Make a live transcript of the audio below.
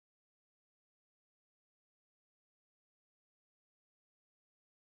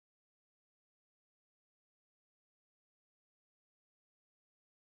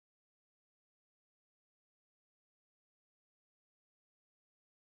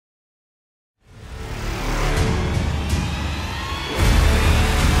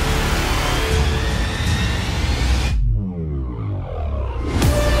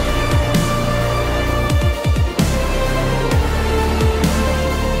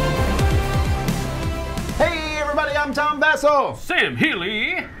I'm Tom Vessel. Sam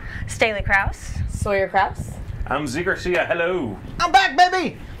Healy. Staley Krause. Sawyer Krause. I'm Z Garcia. Hello. I'm back,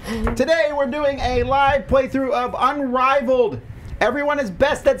 baby. Today we're doing a live playthrough of Unrivaled. Everyone is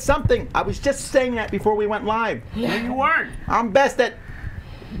best at something. I was just saying that before we went live. No, you weren't. I'm best at...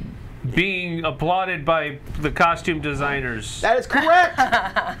 Being applauded by the costume designers. That is correct.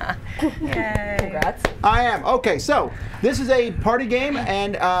 Yay. Congrats. I am. Okay, so this is a party game,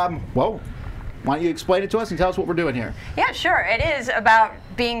 and, well, why don't you explain it to us and tell us what we're doing here? Yeah, sure. It is about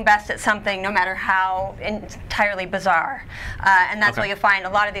being best at something, no matter how entirely bizarre. And that's what you'll find. A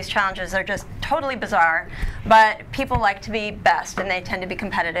lot of these challenges are just totally bizarre, but people like to be best, and they tend to be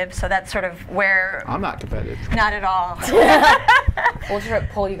competitive. So that's sort of where... I'm not competitive. Not at all. We'll try to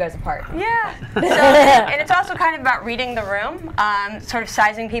pull you guys apart. Yeah. So, and it's also kind of about reading the room, sort of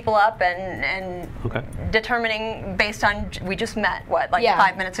sizing people up and determining based on, we just met, what, like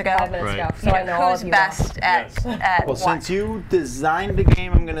 5 minutes ago? 5 minutes ago. So You I know, know all who's of you best at Well, what. since you designed the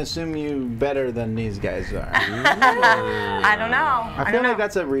game, I'm going to assume you better than these guys are. I don't know. I feel like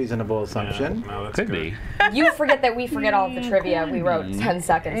that's a reasonable assumption. No, that's Could good. be. You forget that we forget all of the trivia we wrote 10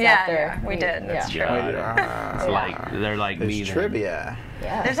 seconds after. Yeah, we did. That's true. It's like they're like me. There's then. trivia.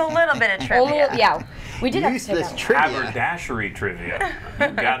 Yeah. There's a little bit of trivia. Only, yeah. We did have to Use take this out. trivia. Haberdashery trivia. You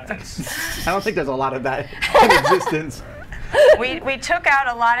got this. I don't think there's a lot of that in existence. We took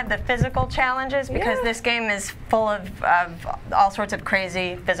out a lot of the physical challenges because this game is full of all sorts of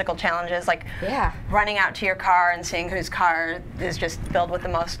crazy physical challenges, like running out to your car and seeing whose car is just filled with the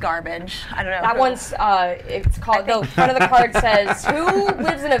most garbage. I don't know. That one's, it's called, the front of the card says, who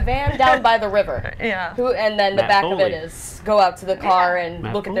lives in a van down by the river? Yeah. Who, and then the Matt back of Foley. it is, go out to the car and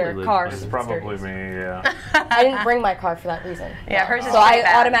Matt look at Foley their lives cars. by It's the probably me, yeah. I didn't bring my car for that reason. Yeah, hers is So I pretty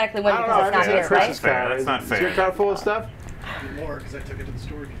bad. automatically win because it's not yeah, here, that's right? Chris's fair. That's not Is fair. your car full of stuff? More because I took it to the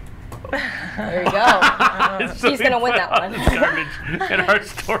storage. There you go. So He's going to win that one. it's garbage in our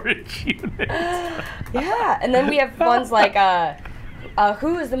storage unit. Yeah, and then we have ones like,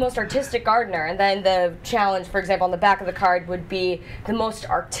 who is the most artistic gardener? And then the challenge, for example, on the back of the card would be the most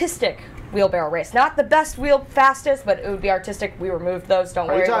artistic wheelbarrow race. Not the best fastest, but it would be artistic. We removed those, don't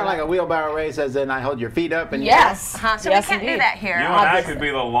Are worry. you talking like a wheelbarrow race as in I hold your feet up and Yes. So Yes, we can't indeed. do that here. You and I could be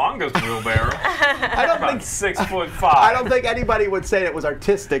the longest wheelbarrow. I don't About think 6'5". I don't think anybody would say it was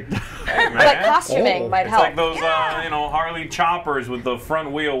artistic. Hey, man. But costuming might It's help. like those, Harley choppers with the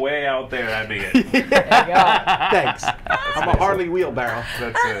front wheel way out there. That'd be it. There you go. Thanks. I'm a Harley wheelbarrow.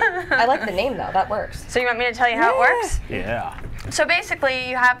 That's it. I like the name, though. That works. So you want me to tell you how it works? Yeah. So basically,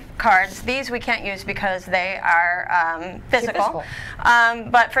 you have cards. These we can't use because they are physical.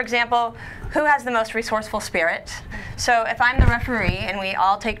 But for example, who has the most resourceful spirit? So if I'm the referee and we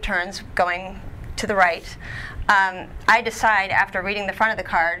all take turns going to the right, I decide after reading the front of the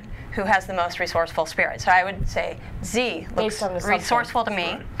card who has the most resourceful spirit. So I would say Z looks Based on the resourceful to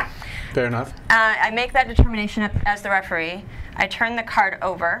me. Fair enough. I make that determination as the referee. I turn the card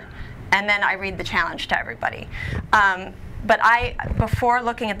over, and then I read the challenge to everybody. But I, before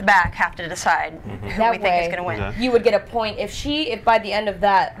looking at the back, have to decide who That we think is way, going to win. You would get a point if by the end of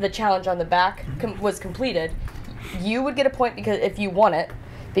that the challenge on the back was completed. You would get a point because if you won it,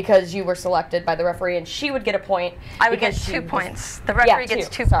 because you were selected by the referee, and she would get a point. I would get because 2 she points. The referee gets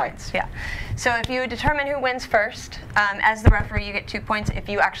 2 points. Yeah. So if you determine who wins first, as the referee, you get 2 points. If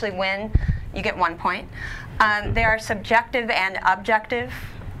you actually win, you get 1 point. There are subjective and objective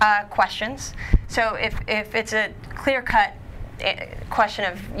questions. So if it's a clear-cut question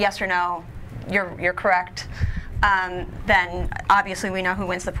of yes or no, you're correct, then obviously we know who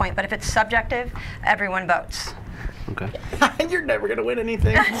wins the point. But if it's subjective, everyone votes. Okay. You're never going to win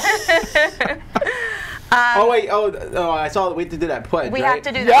anything. Oh, wait. Oh, I saw that we have to do that pledge, We right?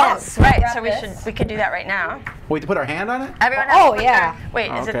 have to do Yes. that. Right. Grab So this. we could do that right now. We have to put our hand on it? Everyone has to put yeah. their,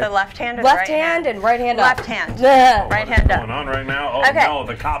 wait, is it Okay. the left hand or the Left right hand and right hand up. Left hand. Yeah. Right hand What's going up. on right now? Oh, Okay. no,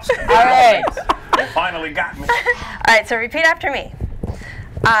 the cops. All right. They finally got me. All right, so repeat after me.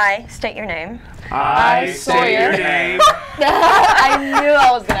 I state your name. I Sawyer. say your name. I knew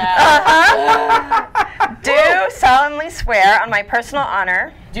I was gonna ask. Do solemnly swear on my personal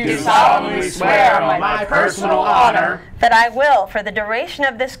honor Do solemnly swear on my personal honor that I will, for the duration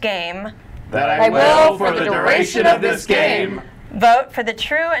of this game, that I I will, will, for the duration of this game, vote for the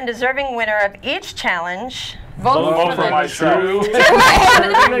true and deserving winner of each challenge, vote for my true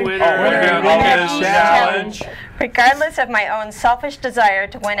Deserving winner winner of this challenge, regardless of my own selfish desire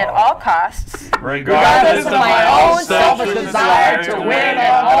to win at all costs, Regardless of my own selfish desire to win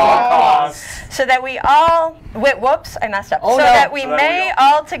at all costs. so that we all, whoops, I messed up. Oh, so no. that we may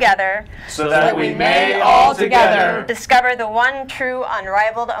all together So that we may all together discover the one true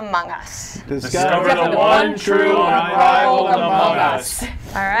unrivaled among us. discover the one true unrivaled among us.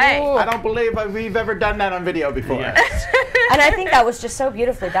 All right. I don't believe we've ever done that on video before. Yes. And I think that was just so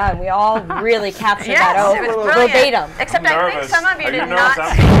beautifully done. We all really captured that Yes, it was brilliant. verbatim. Except I'm I think nervous. some of you Are you did nervous? not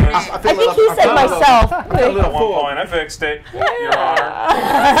I'm see nervous. me. I think he said myself. A little At one fool. point, I fixed it, Your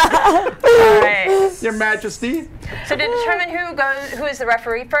Honor. All right. Your Majesty. So to determine who is the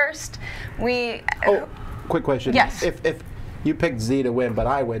referee first, we Oh, quick question. Yes. If you picked Z to win, but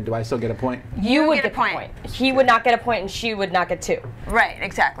I win, do I still get a point? You would get a get the point. point. He would not get a point, and she would not get 2. right,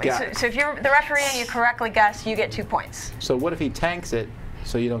 exactly. Got So, it. so if you're the referee and you correctly guess, you get 2 points. So what if he tanks it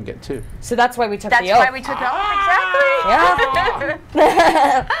so you don't get 2? So that's why we took That's the oath. why we took the oath. Yeah.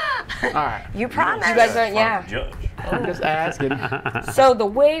 Exactly. All right. You promised. You guys are, yeah. Judge. I'm just asking. So the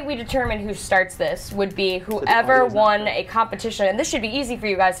way we determine who starts this would be whoever won a competition, and this should be easy for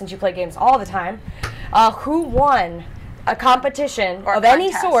you guys since you play games all the time. Who won a competition Or of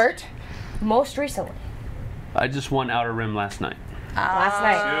any contest. sort most recently? I just won Outer Rim last night. Last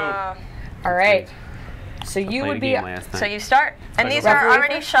night. All right. So you Played would a be. game last night. So you start, and these are Referee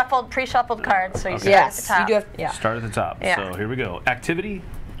already first? shuffled, pre-shuffled cards. So you start Yes, at the top. you do have. Yeah. Start at the top. Yeah. So here we go. Activity.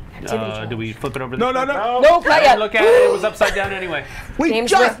 Activity Do we flip it over? No, this no, way? no. Nope, not yet. Look at it. It was upside down anyway. We Game's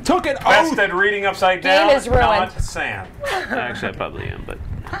just ruined. took an Best oath. at reading upside Game down, is ruined. not Sam. Actually, I probably am, but.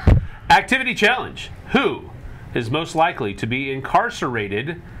 Activity challenge. Who is most likely to be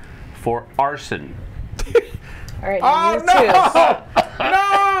incarcerated for arson? All right. Oh, you choose.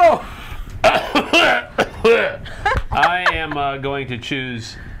 no! I am going to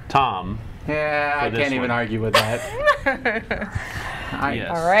choose Tom. Yeah, I this can't even one. argue with that. Yes.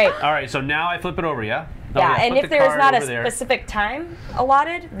 All right. All right. So now I flip it over. Yeah. No, Yeah, and put if the there is card not a over there. specific time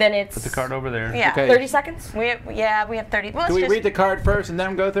allotted, then it's Put the card over there. Yeah. Okay. 30 seconds. We have 30. Well, Do let's we just, read the card first and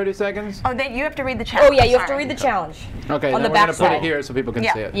then go 30 seconds? Oh, then you have to read the challenge. Oh yeah, you have to Sorry. read the challenge. Okay, On then the we're going back to put it side. here so people can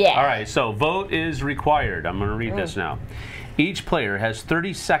Yeah. see it. Yeah. All right. So vote is required. I'm going to read this now. Each player has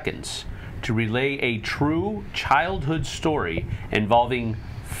 30 seconds to relay a true childhood story involving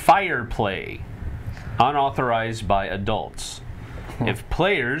fire play, unauthorized by adults. If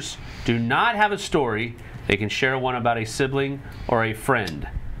players do not have a story, they can share one about a sibling or a friend.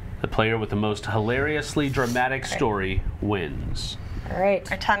 The player with the most hilariously dramatic story wins. All right. All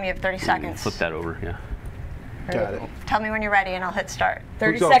right, Tom, you have 30 seconds. Flip that over, yeah. Got it. Tell me when you're ready, and I'll hit start.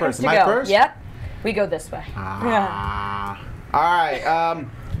 30 going seconds first? to Am I go. first? Yep. We go this way. Ah. All right.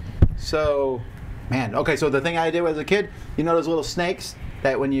 So, man. Okay. So the thing I did as a kid, you know those little snakes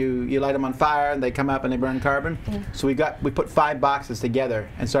that when you light them on fire and they come up and they burn carbon. So we put 5 boxes together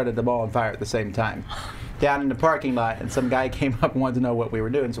and started them all on fire at the same time, down in the parking lot. And some guy came up and wanted to know what we were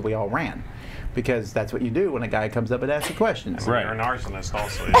doing, so we all ran, because that's what you do when a guy comes up and asks you questions. Right. You're an arsonist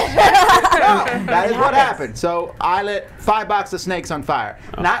also. That is what happened. So I lit 5 boxes of snakes on fire.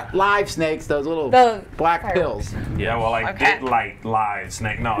 Not live snakes, those little The black fireworks. pills. Yeah, well, I Okay. did light live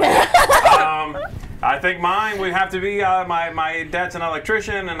snake. No. I think mine would have to be my dad's an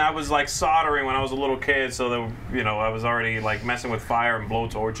electrician, and I was like soldering when I was a little kid, so that, I was already like messing with fire and blow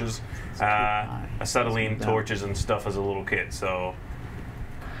torches, acetylene torches and stuff as a little kid. So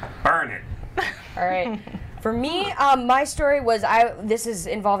burn it. All right. For me, my story was this is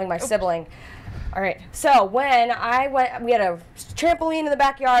involving my sibling. All right. So when I went, we had a trampoline in the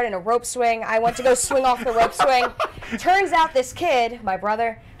backyard and a rope swing. I went to go swing off the rope swing. Turns out this kid, my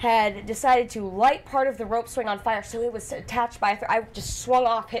brother, had decided to light part of the rope swing on fire, so it was attached by I just swung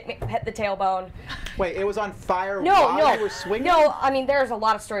off, hit the tailbone. Wait, it was on fire No, while no, you were swinging? no. I mean, there's a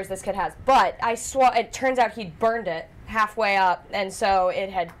lot of stories this kid has, but it turns out he'd burned it halfway up, and so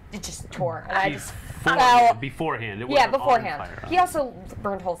it just tore, and I just fell. Beforehand. It Yeah, wasn't beforehand. on fire. He also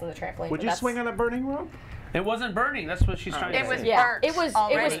burned holes in the trampoline. Would but you that's- swing on a burning rope? It wasn't burning. That's what she's trying to It say. was Yeah, burnt it was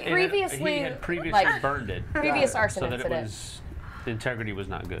already. previously He had previously like burned it, previous arson so that incident. it was the integrity was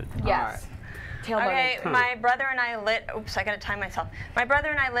not good. Yes. Tailbone. Okay, my brother and I lit. Oops, I gotta time myself. My brother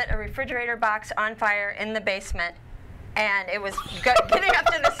and I lit a refrigerator box on fire in the basement, and it was getting up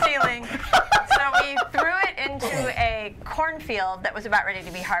to the ceiling. So we threw it into a cornfield that was about ready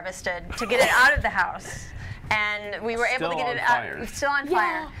to be harvested to get it out of the house. And we were able to Still get it on out. fire. It was still on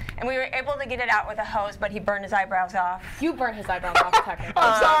fire. And we were able to get it out with a hose, but he burned his eyebrows off. You burned his eyebrows off, technically.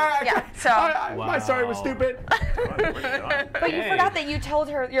 I'm sorry. Yeah. So My story was stupid. But you Hey. forgot that you told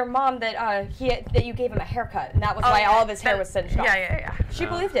your mom that that you gave him a haircut, and that was why all of his hair was singed off. Yeah. She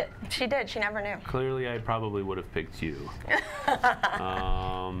believed it. She did. She never knew. Clearly, I probably would have picked you.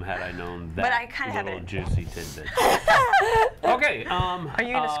 Had I known that But I kinda had little it. juicy tidbit. Okay. Are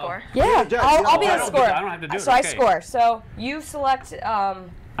you gonna score? Yeah, Judge, I'll be I the don't- scorer. I don't have to do it, So I okay. score. So you select.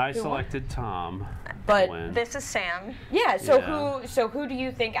 I selected Tom. But to win. This is Sam. Yeah. So Yeah. who do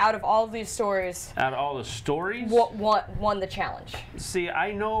you think out of all of these stories Out of all the stories, won the challenge? see,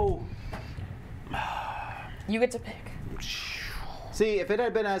 I know. You get to pick. See, if it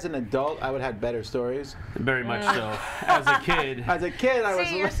had been as an adult, I would have had better stories. Very much so. As a kid, As a kid, I was.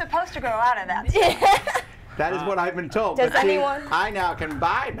 See, you're supposed to grow out of that. That is what I've been told. Does but see, anyone- I now can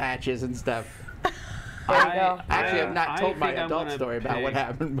buy matches and stuff. There you go. Actually, I've not told my think I'm adult gonna story about what pick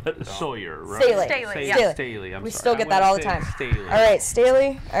happened, but Sawyer, right? Staley. Staley, yeah. Staley. Staley. I'm We sorry. still get I'm that all the gonna time. pick Staley. All right,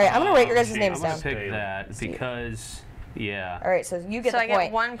 Staley. All right, I'm gonna write your guys' Okay, names I'm gonna down. pick Staley. that because, yeah. All right, so you get So the I point.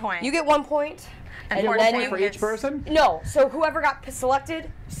 get 1 point. You get 1 point. And one then point you for gets- each person. No, so whoever got selected,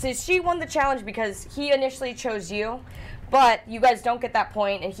 so she won the challenge because he initially chose you, but you guys don't get that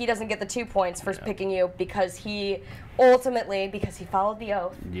point, and he doesn't get the 2 points for picking you because he ultimately, because he followed the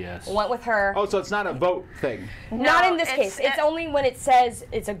oath, Yes. went with her. Oh, so it's not a vote thing. Not No, in this it's- case. It's only when it says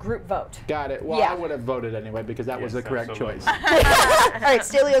it's a group vote. Got it. Well, Yeah. I would have voted anyway because that was the Yes, correct absolutely. choice. All right,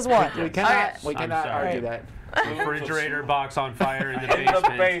 Staley has won. We cannot. Okay. We cannot sorry. argue that. Refrigerator box on fire in the In basement.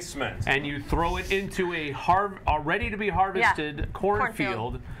 the basement. And you throw it into a ready to be harvested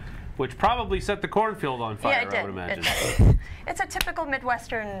cornfield, which probably set the cornfield on fire, Yeah, it did. I would imagine. It did. It's a typical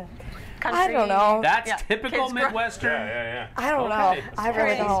Midwestern country. I don't know. That's Yeah, typical kids grow- Midwestern. Yeah. I don't Okay. know. I really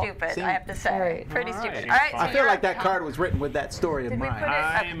Pretty don't. stupid, See? I have to say. All right. Pretty All stupid. right. All right, so I feel you're like that up. card was written with that story in Did we mind. put it-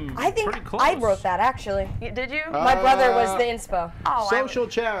 I'm I think pretty close. I wrote that actually. Did you? My brother was the inspo. oh, Social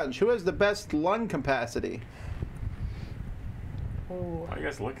challenge. Who has the best lung capacity? Ooh. Why are you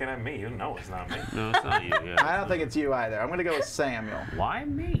guys looking at me? You know it's not me. No, it's not you. Yeah. I don't think it's you either. I'm going to go with Samuel. Why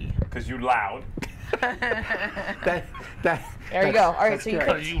me? Because you loud. That, There you go. All right, that's so you great.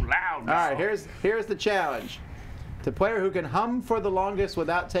 Because you loud. All right, here's the challenge. The player who can hum for the longest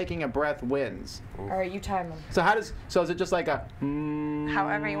without taking a breath wins. All right, you time him. So so is it just like a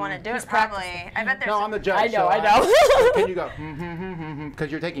however you want to do He's it, probably. practicing. I bet there's. No, I'm the judge. I know, so Can you go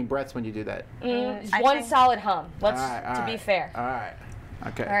because you're taking breaths when you do that. It's I one think- solid hum. Let's All right, all to be right. fair. All right.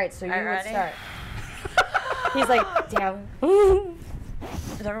 Okay. All right, so you All right, would ready? start. He's like, damn.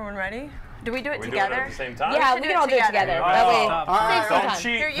 Is everyone ready? Do we do it We do it together? at the same time? Yeah, should we do can it all do it together. together. Oh, That way, stop. All right, save some Don't time.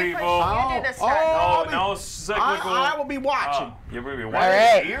 cheat, Here, you people. first. You do this start. No, Oh, no cyclical. I will be watching. You're really All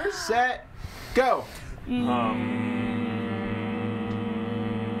right. Set. Go.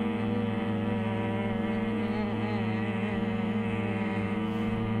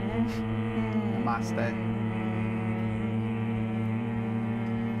 Namaste.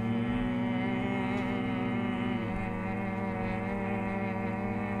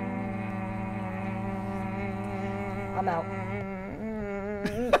 I'm out.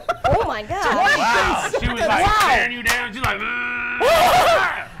 Oh my god. Wow. She was like Wow. staring you down. She's like,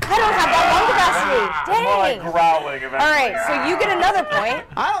 I don't have that lung More like capacity. Dang. growling eventually. All right, so you get another point.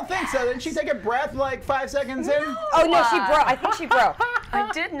 I don't think so. Didn't she take a breath like 5 seconds in? Oh no, she broke. I think she broke.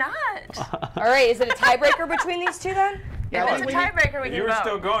 I did not. All right, is it a tiebreaker between these two then? If it's a we- tiebreaker, we If can you were vote.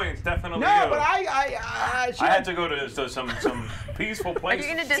 still going, it's definitely No, you. but she I had to go to some peaceful Are place.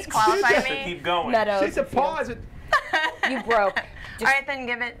 you going to disqualify to me? keep going. Meadows. She's a pause. You broke. All right, then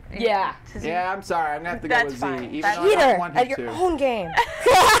give it. Yeah. to Z. Yeah, I'm sorry. I'm gonna have to go That's with fine. Z. Even That's though I don't Peter, want at him your to. own game.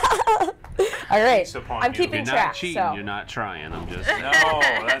 All right, Peace upon I'm you. keeping you're not track. cheating. So. You're not trying. I'm just. No,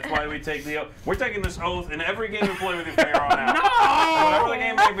 that's why we take the oath. We're taking this oath in every game we play with you from here on out. No! Whatever the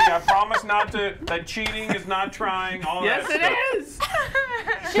game may be, I promise not to. That cheating is not trying. All Yes, that stuff. it is.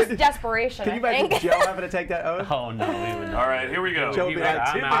 It's just desperation. Can you I imagine think. Joe having to take that oath? Oh no, we would All right, here we go. Joe he be was-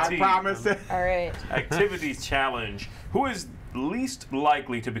 like, I'm I out. promise. All right. Activities challenge. Who is least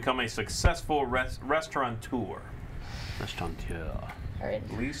likely to become a successful restaurateur? Restaurateur. All right.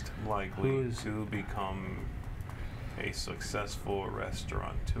 Least likely Who's- to become a successful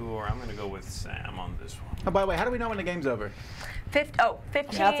restaurateur. I'm going to go with Sam on this one. Oh, by the way, how do we know when the game's over? 15.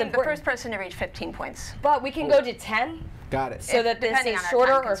 That's The important. first person to reach 15 points. But we can go to 10 Got it. so that this Depending is on our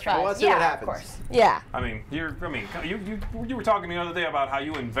shorter time or constraint. 5. Well, let's see yeah, what happens. of course. Yeah. I mean, you were talking the other day about how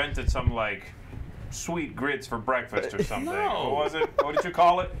you invented some like sweet grits for breakfast or something. No. What was it? What did you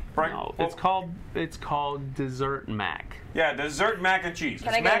call it? No, it's called dessert mac. Yeah, dessert mac and cheese. Can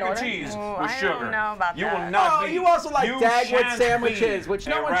It's I get mac an and order? cheese Ooh, with I sugar. don't know about you that. will not Oh, be. you also like Dagwood shan't sandwiches, be which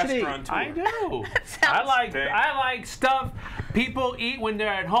no a one should eat. restaurateur. I do. Sounds I like stuff People eat when they're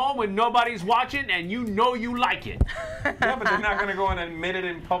at home when nobody's watching, and you know you like it. Yeah, but they're not going to go and admit it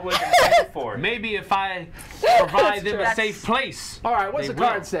in public and pay for it. Maybe if I provide them a safe place. All right, what's They the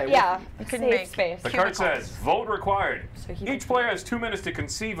card will. say? Yeah, You could safe make space. The card says, vote required. So he Each player has 2 minutes to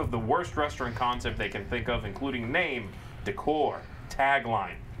conceive of the worst restaurant concept they can think of, including name, decor,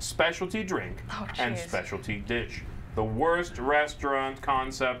 tagline, specialty drink, and jeez. specialty dish. The worst restaurant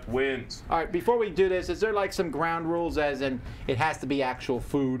concept wins. All right, before we do this, is there like some ground rules as in it has to be actual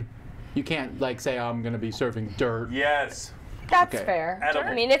food? You can't like say, oh, I'm going to be serving dirt. Yes. That's Okay. fair. Edible.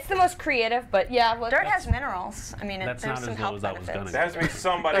 I mean, it's the most creative, but yeah. Well, Dirt has minerals. I mean, That's there's not some as low health as I was benefits. There has to be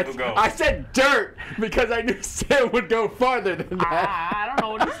somebody who goes. I said dirt because I knew Sam would go farther than that. I don't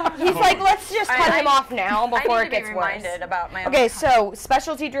know what he's talking He's like, let's just cut him off now before I it need to gets be worse. reminded about my own Okay, so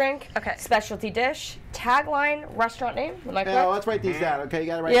specialty drink, Okay. specialty dish, tagline, restaurant name. Am I Yeah, correct? let's write these down. Okay, you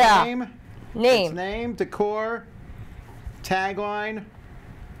got to write Yeah. name. It's Name. name, decor, tagline,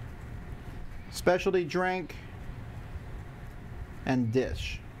 specialty drink, and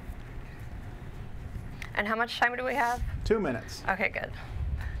dish. And how much time do we have? 2 minutes. Okay, good.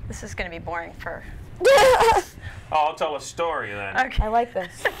 This is going to be boring for. Oh, I'll tell a story then. Okay. I like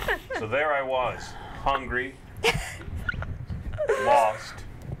this. So there I was, hungry, lost,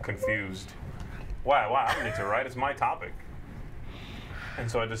 confused. Wow, I don't need to write. It's my topic. And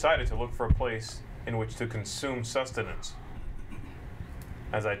so I decided to look for a place in which to consume sustenance.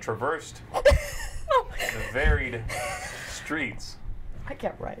 As I traversed the varied streets. I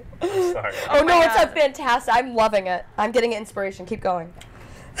can't write. Sorry. Oh no, my it's God. a fantastic. I'm loving it. I'm getting inspiration. Keep going.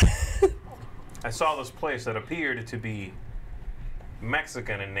 I saw this place that appeared to be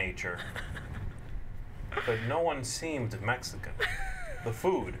Mexican in nature. But no one seemed Mexican. The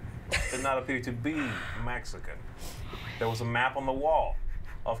food did not appear to be Mexican. There was a map on the wall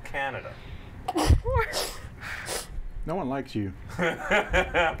of Canada. No one likes you.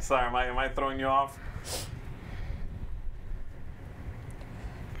 Sorry, am I throwing you off?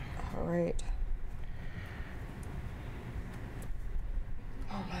 All right.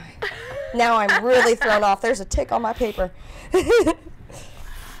 Oh my. Now I'm really thrown off. There's a tick on my paper.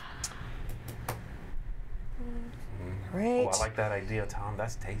 Right. Oh, I like that idea, Tom.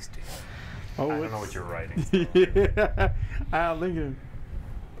 That's tasty. Oh, I don't know what you're writing. Yeah, I don't think it.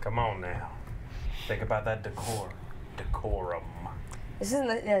 Come on now. Think about that decor. Decorum. This isn't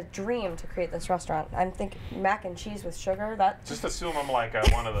a dream to create this restaurant. I'm thinking mac and cheese with sugar. That Just assume I'm like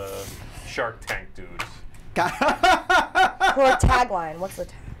one of the Shark Tank dudes. for a tagline. What's the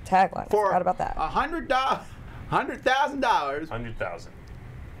tagline? For Forgot about that. $100,000, 100,000.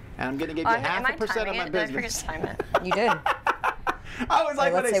 and I'm gonna give you Am half I a percent of timing my it? Did I forget business. to time it? You did. I was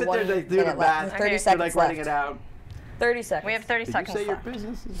like, when let's they say sit there, 1 they do the minute left. math. 30 Okay. They're like seconds writing left. it out. 30 seconds. We have 30 Did you seconds say your left.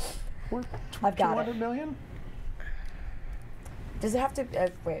 business is worth I've got 200 it. million? Does it have to?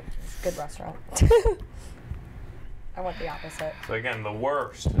 Wait, good restaurant. I want the opposite. So again, the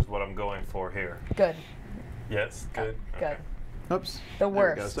worst is what I'm going for here. Good. Yes, good. Good. Oops. The There we go.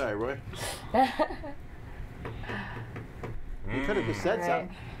 worst. Sorry, Roy. You could have just said Right.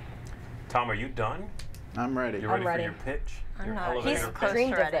 something. Tom, are you done? I'm ready. You ready, ready. for your pitch? I'm Your not. elevator He's pitch? close.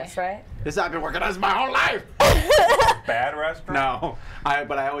 Dreamed of Ready. this, right? This I've been working on this my whole life. Bad restaurant? No,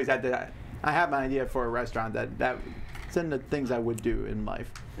 but I always had to. I have an idea for a restaurant that's in the things I would do in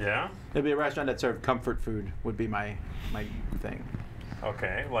life. Yeah? It'd be a restaurant that served comfort food. Would be my thing.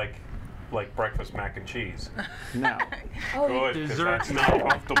 Okay, like breakfast mac and cheese. No. Oh, Good, because Dessert that's not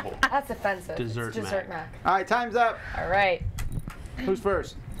comfortable. that's offensive. Dessert It's dessert mac. mac. All right, time's up. All right. Who's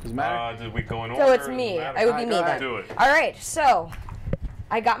first? Does it matter? Did we go in order? So it's Does me. matter? It would be Alright, me go then. ahead. Do it. All right. So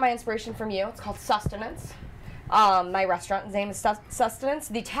I got my inspiration from you. It's called Sustenance. My restaurant's name is Sustenance.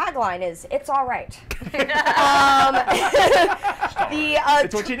 The tagline is "It's all right."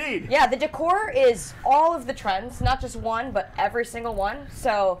 It's what you need. Yeah, the decor is all of the trends, not just one, but every single one.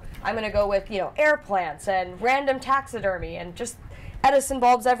 So I'm gonna go with air plants and random taxidermy and just Edison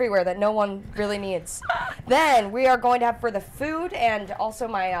bulbs everywhere that no one really needs. Then we are going to have for the food, and also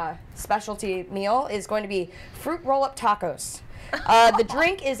my specialty meal is going to be fruit roll-up tacos. The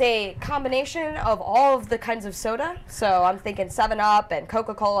drink is a combination of all of the kinds of soda. So I'm thinking 7-Up and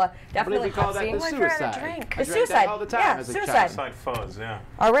Coca-Cola, I believe definitely we call that the Pepsi. Like we're at a suicide. drink. I The drank that suicide. all the time Yeah, as a suicide. child. Side fuzz, yeah.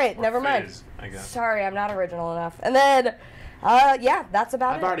 All right, Or never mind. fizz, I guess. Sorry, I'm not original enough. And then, yeah, that's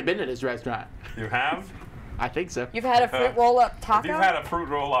about I've it. already been to this restaurant. You have? I think so. You've had a fruit roll-up If taco? you've had a fruit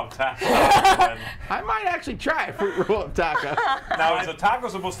roll-up taco, then- I might actually try a fruit roll-up taco. now is the taco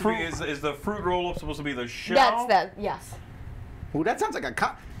supposed to be? Is the fruit roll-up supposed to be the shell? That's that. Yes. Ooh, that sounds like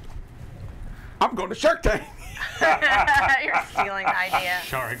a I'm going to Shark Tank. You're stealing the idea.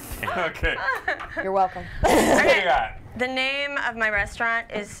 Shark Tank. Okay. You're welcome. What do you got? The name of my restaurant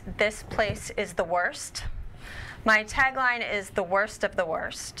is "This Place is the Worst." My tagline is "The worst of the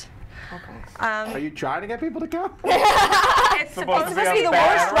worst." Okay. Are you trying to get people to come? It's supposed to be the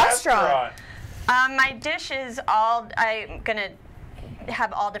worst restaurant. My dish is I'm gonna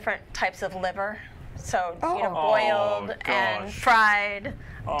have all different types of liver, so boiled and gosh. fried, deep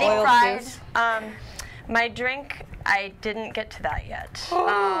Boiled fried. goose. My drink, I didn't get to that yet. Is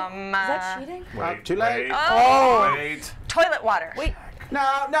that cheating? Wait, too late. Wait, Oh. wait. Toilet water. Wait. No,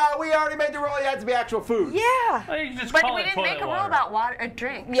 we already made the rule. It has to be actual food. Yeah. Well, you just But call we it didn't toilet make a rule water. about water, a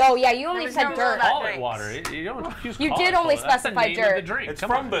drink. Yo, yeah, you only was said no rule dirt. about Call it drinks. water. You don't just You call did it only toilet. That's the specify name of dirt. the drink. It's Come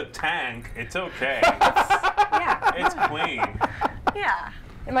from on. the tank. It's okay. Yeah. It's clean. Yeah.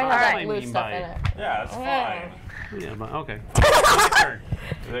 It might have Alright. that blue Mean stuff by in it. Yeah, it's fine. Yeah, but okay. My turn.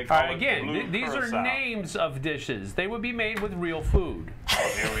 They All call right, it again, blue these are curacao. names of dishes. They would be made with real food.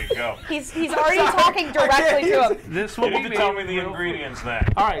 Oh, here we go. He's already talking directly to him. This will You be need to made tell me with the real ingredients food.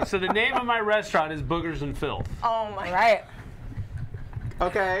 then. All right, so the name of my restaurant is Boogers and Filth. Oh my. Right.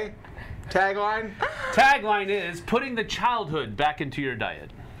 Okay. Tagline. Tagline is putting the childhood back into your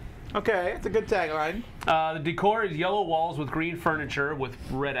diet. Okay, it's a good tagline. The decor is yellow walls with green furniture with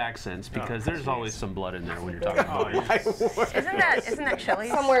red accents because there's always some blood in there when you're talking about it. Isn't that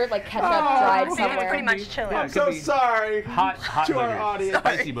Chili's? Somewhere like ketchup dried Maybe it's somewhere. pretty much Chili's. Yeah, I'm it so could be sorry. Hot To our boogers. audience.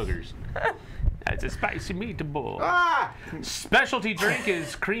 Spicy boogers. That's a spicy meatball. Ah! Specialty drink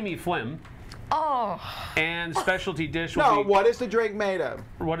is creamy phlegm. Oh. And specialty dish will No, be... what is the drink made of?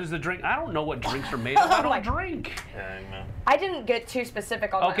 What is the drink? I don't know what drinks are made of. I Oh my- don't drink. Yeah, I know. I didn't get too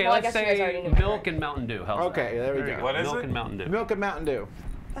specific on that. Okay, Well, I let's guess you guys already say knew my milk drink. and Mountain Dew. How's Okay, that? there we you go. What is milk it? and Mountain Dew. Milk and Mountain Dew.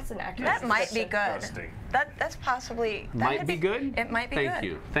 That's an accurate That might be description. good. Disgusting. That's possibly. that Might could be good? It might be Thank good.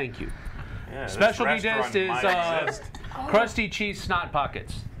 you. Thank you. Yeah, this Specialty dish restaurant is might exist. crusty cheese snot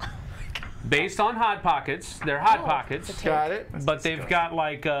pockets. Based on Hot Pockets. They're Hot Pockets. Got it. But they've got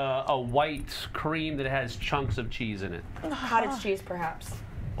like a white cream that has chunks of cheese in it. Cottage cheese, perhaps.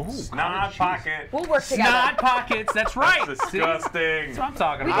 Oh, Not pocket. We'll work together. Snot pockets. That's right. That's See? disgusting. That's what I'm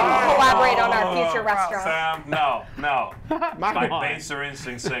talking We about. can collaborate on our future gross. restaurant. Sam, no. My, My on. baser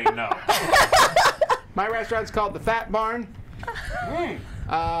instincts say no. my restaurant's called the Fat Barn.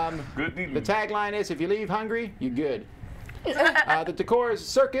 Good The eating. tagline is, if you leave hungry, you're good. The decor is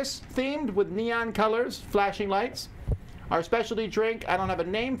circus themed with neon colors, flashing lights. Our specialty drink, I don't have a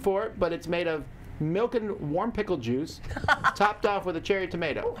name for it, but it's made of milk and warm pickle juice, topped off with a cherry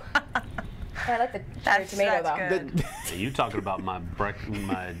tomato. I like the cherry tomato though. good. The, You talking about my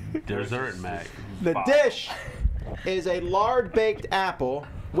dessert, Mac? the dish is a lard-baked apple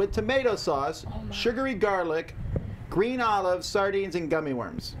with tomato sauce, sugary garlic, green olives, sardines, and gummy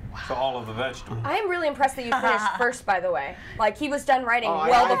worms. So all of the vegetables. I am really impressed that you finished first, by the way. Like, he was done writing Oh,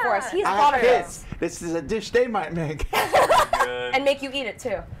 well I- before us. He's I thought have of kids. this. This is a dish they might make. Good. And make you eat it,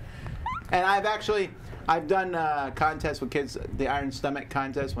 too. And I've done contests with kids, the Iron Stomach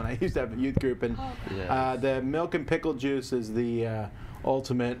contest when I used to have a youth group, and Yes. the milk and pickle juice is the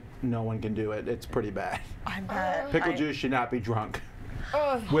ultimate. No one can do it. It's pretty bad. I bet. Pickle juice should not be drunk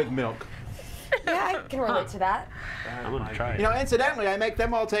with milk. Yeah, I can relate to that. I'm gonna try it. You know, incidentally, I make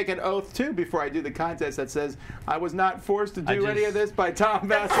them all take an oath too before I do the contest that says I was not forced to do any of this by Tom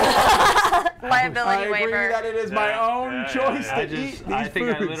Vassell. I Liability agree waiver. that it is my Yeah, own yeah, choice yeah. to I eat these I think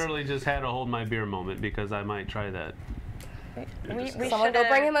I foods. literally just had a hold my beer moment because I might try that. We Someone go should've-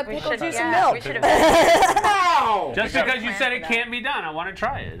 bring him a we pickle should've- juice and yeah, milk. We should have. Wow! Just got a because you plan said for it that. can't be done, I want to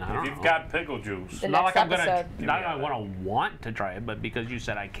try it. I don't If you've know. got pickle juice. The Not next like I'm gonna. episode. Not I want to try it, but because you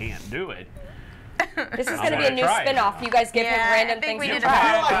said I can't do it. This is I going to be a wanna new try it. spin-off. You guys give him Yeah, I random think things we to need to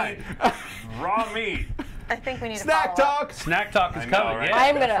try. follow Raw meat. I think we need to Snack follow up. talk. Snack talk is I know, coming. right? Yeah,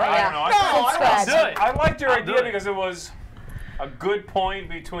 I'm going to, that's right. yeah. I don't know. No, From I scratch. do it. I liked your I'll do idea it. because it was a good point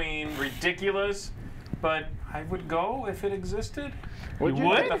between ridiculous, but I would go if it existed. Would You you?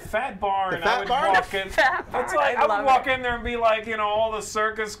 would? The Fat Barn, The I Fat would Barn? walk in. Fat It's Barn, like I I love would walk it. in there and be like, all the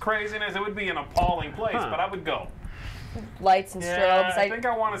circus craziness. It would be an appalling place, Huh. but I would go. Lights and Yeah, strobes. I think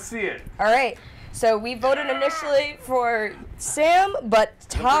I want to see it. All right. So we voted initially for Sam, but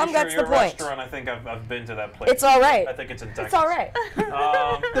Tom I'm pretty gets sure the your point. restaurant. I think I've been to that place. It's all right. I think it's in Texas. It's all right.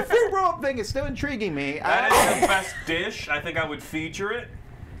 The fruit roll-up thing is still intriguing me. That is the best dish. I think I would feature it.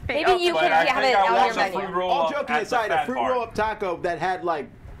 Maybe you But could I have think it I on want your some fruit menu. roll All up joking at the aside, a Fat fruit Barn. roll-up taco that had like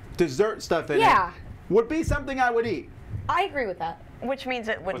dessert stuff in Yeah. it would be something I would eat. I agree with that. Which means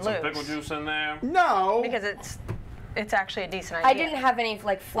it would Put lose. some pickle juice in there. No. Because it's it's actually a decent idea. I didn't have any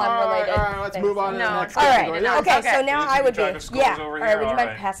like phlegm-related. All right, let's things. move on to the No, next it's okay. category. No, Okay, it's so now You I can would try be. to scores Yeah. over All here, right, would you all mind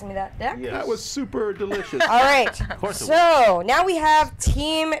right. passing me that deck? That was super delicious. All right. course it So now we have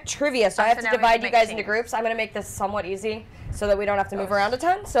team trivia. So I have So to now we divide can you make guys into teams. groups. I'm going to make this somewhat easy so that we don't have to move around a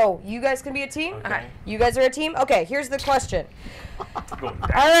ton. So you guys can be a team. Okay. You guys are a team. Okay. Here's the question. Going All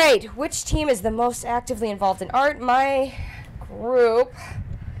down. right. Which team is the most actively involved in art? My group.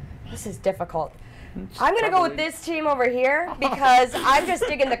 This is difficult. I'm gonna go with this team over here because I'm just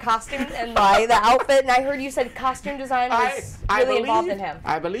digging the costume and the outfit. And I heard you said costume design was really involved in him.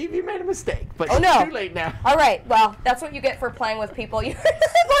 I believe you made a mistake, but Oh, it's no. too late now. All right. Well, that's what you get for playing with people you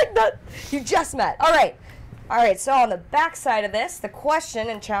like that you just met. All right. All right. So on the back side of this, the question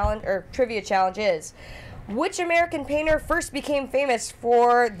and challenge or trivia challenge is, which American painter first became famous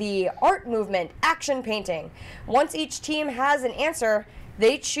for the art movement, action painting? Once each team has an answer,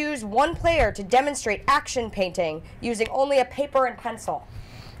 they choose one player to demonstrate action painting using only a paper and pencil.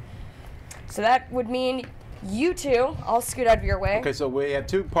 So that would mean you two, I'll scoot out of your way. Okay, so we have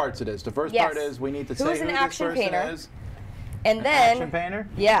two parts of this. The first Yes. part is we need to say Who's who an this action person painter? is. And then, Action painter?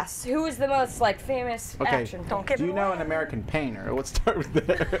 yes, who is the most like famous Okay. action painter? Don't give Do you it know away. an American painter? Let's start with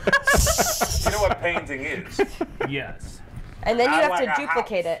that. You know what painting is? Yes. And then you I have like to a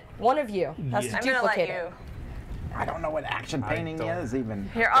duplicate house. it. One of you has Yeah. to I'm gonna let duplicate you. it. I don't know what action painting don't. is even.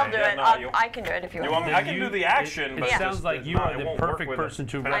 Here, I'll Okay, do yeah, it. no, you- I can do it if you You want. want me? I can do the action, It but sounds just- like you no, are it the won't work perfect with a person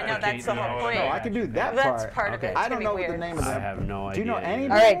to pen. I know, that's the whole point. No, I can do that That's part. part of it. Okay. It's I gonna don't be know what the weird. name of I that. have no Do you know idea. any?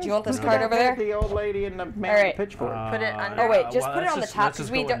 All right, do you want this Who's card that over there? The old lady and the man All right. with the pitchfork. Put it under. Oh, wait, just well, put it let's on the just- top, let's 'cause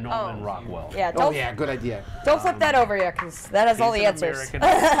just we go with don't- Norman oh. Rockwell. Yeah, Oh don't yeah, good idea. don't flip that over yet, because that has all the He's an answers. American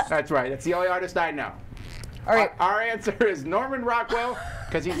artist. That's right. That's the only artist I know. All right. Our answer is Norman Rockwell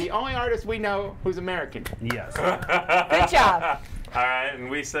because he's the only artist we know who's American. Yes. Good job. All right,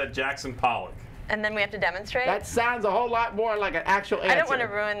 and we said Jackson Pollock. And then we have to demonstrate. That sounds a whole lot more like an actual answer. I don't want to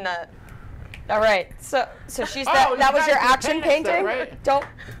ruin the. All right. So she's Oh, that. you That was guys your can action paint stuff, painting. right? Don't.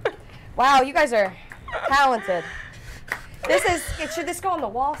 Wow, you guys are talented. This is. Should this go on the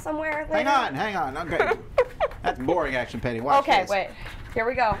wall somewhere? Hang later? on. Okay. That's boring action painting. Watch Okay, this. wait. Here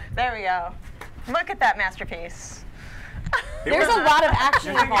we go. There we go. Look at that masterpiece. There's a lot of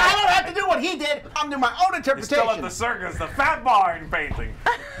action I involved. don't have to do what he did. I'm doing my own He's still interpretation. at the circus, the fat barn painting.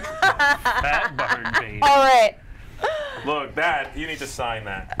 Fat barn paint. All right. Look, that, you need to sign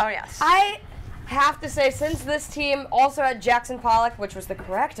that. Oh yes. I have to say, since this team also had Jackson Pollock, which was the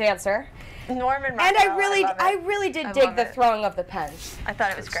correct answer, Norman. and Rockwell, I love it. really did I dig love the it. throwing of the pens. I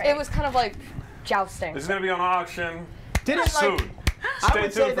thought it was great. It was kind of like jousting. This is going to be on auction Didn't soon. like. I Stay would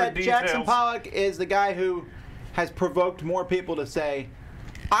tuned say for that details. Jackson Pollock is the guy who has provoked more people to say,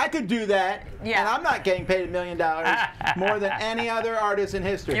 I could do that, Yeah. and I'm not getting paid $1 million more than any other artist in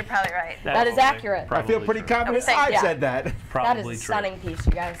history. You're probably right. That is accurate. I feel pretty confident Thank I've you. said that. That Probably is a true. stunning piece,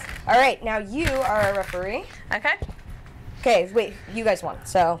 you guys. All right, now you are a referee. Okay. Okay, wait, you guys won,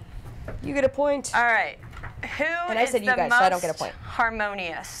 so you get a point. All right. Who I is said you the guys, most so I don't get a point.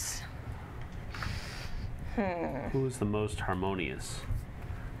 harmonious? Who is the most harmonious?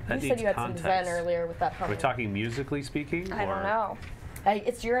 That You said needs you had some context. zen earlier with that We're harmony. talking musically speaking? I or- don't know.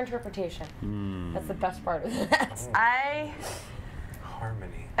 It's your interpretation. That's the best part of that. I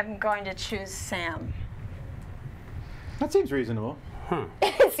Harmony. am going to choose Sam. That seems reasonable.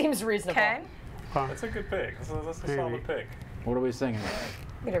 It seems reasonable. Okay. That's a good pick. That's a solid pick. What are we singing?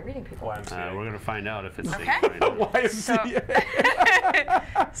 Good at reading people. YMCA. We're going to find out if it's Okay. singing right now.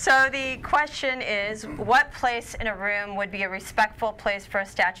 YMCA. So the question is, what place in a room would be a respectful place for a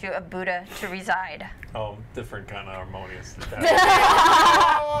statue of Buddha to reside? Oh, different kind of harmonious. Definitely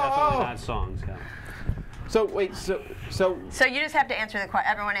not songs. Yeah. So wait, so So you just have to answer the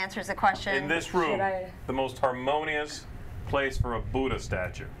question. Everyone answers the question. In this room, Should I- the most harmonious place for a Buddha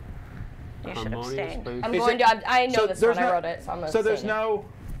statue. you should Harmonious abstain. place. I'm Is going it- to. I know so this there's one. I no- wrote it, so I'm going to so there's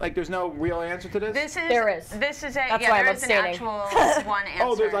no real answer to this? This is There is. This is a That's yeah. why I'm There is an abstaining. actual one answer.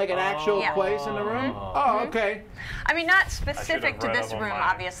 Oh, there's like an actual Yeah. place in the room? Oh, okay. I mean, not specific to read this up on room, mine.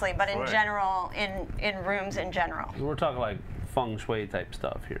 obviously, but in Right. general, in rooms in general. We're talking like feng shui type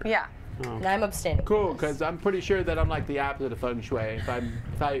stuff here. Yeah. And I'm abstaining. Cool, because I'm pretty sure that I'm like the opposite of feng shui.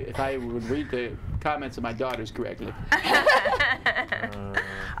 If I would read the comments of my daughters correctly. All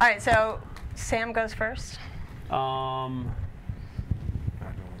right. So Sam goes first.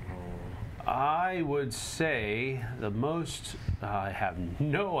 I would say the most. I have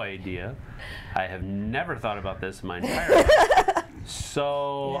no idea. I have never thought about this in my entire life.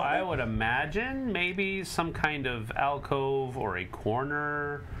 So I would imagine maybe some kind of alcove or a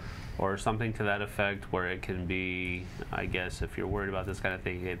corner or something to that effect where it can be, I guess, if you're worried about this kind of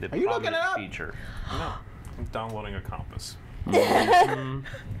thing, the Are you looking prominent it up? feature. I'm downloading a compass.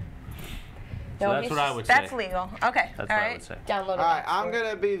 So that's what I would say. That's legal. Okay. That's all what I right. would say. Download All right, I'm going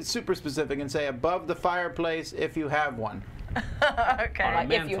to be super specific and say above the fireplace if you have one. Okay. All right.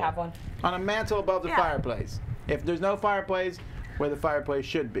 if you Mantle. have one. On a mantle above the Yeah. fireplace. If there's no fireplace, where the fireplace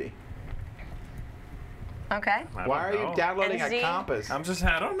should be. Okay. I Why are don't you know. downloading And a Z? compass?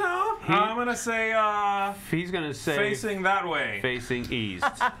 I don't know. I'm gonna say He's going to say facing that way. facing east.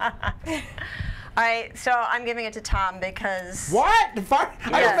 All right. So I'm giving it to Tom because. What? The fire?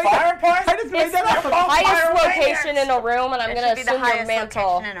 Yeah. Fireplace? I just made It's that the up. highest location in a room, and I'm It going should to be the assume your highest mantle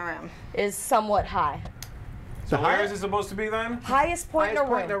location in a room. is somewhat high. So The where high- is it supposed to be then? Highest point Highest in a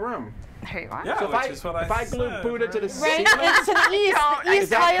point in a room. room. There you are. Yeah, So if which I, is what if I glue said, Buddha to the right? Right? ceiling, It's to the east. Don't- The is east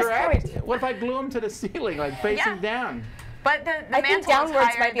that highest correct? point. What if I glue them to the ceiling, like facing down? But the I think mantle is downwards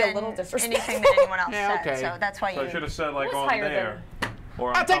higher might be a than little disrespectful. anything that anyone else Yeah, said. okay. So that's why So I you. should have said like Who's on higher there. Or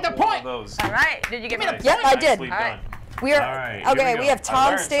on I'll take top the of one point. of those. All right. Did you give me the Nice. Yep, I did. Nicely All right. done. We are All right, here okay. we We go. have I Tom,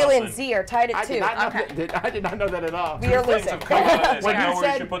 learned Staley, and something. Z are tied at I 2. did not know Okay. that. I did not know that at all. We are Things losing. have come out of this. When I you know where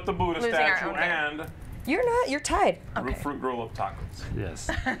you said- should put the Buddha Losing our statue own game. and You're not. You're tied. fruit roll up tacos. Yes.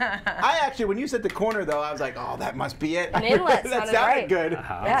 I actually, when you said the corner, though, I was like, oh, that must be it. An inlet that sounded sounded right. good.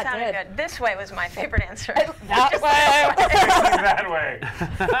 Yeah, it Sounded did. good. This way was my favorite answer. That way. That way.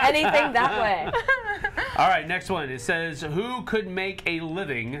 Anything that way. All right, next one. It says, who could make a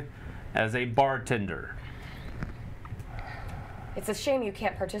living as a bartender? It's a shame you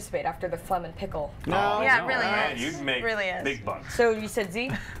can't participate after the phlegm and pickle. No, Yeah, no, it really Man, is. you'd make really is. big bucks. So you said Z?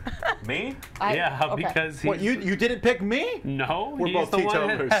 Me? Yeah, okay. because he's... What, you didn't pick me? No, We're he's both the one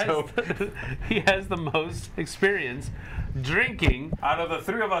that teetotalers, has he has the most experience drinking Out of the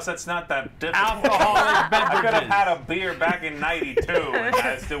three of us, that's not that difficult. alcoholic I could have beverages. had a beer back in '92, and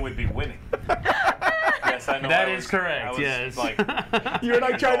I still would be winning. Yes, I know. That I is was- correct, I was yes. Like, You were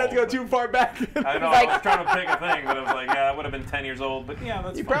like trying not to go too far back. I know. Like- I was trying to pick a thing, but I was like, yeah, I would have been 10 years old. But yeah,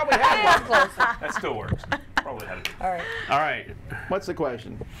 that's You fine. probably had one. Close. That still works. Probably had it. All right. All right, What's the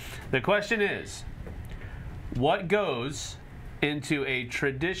question? the question is, what goes into a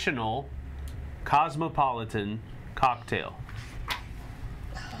traditional cosmopolitan cocktail?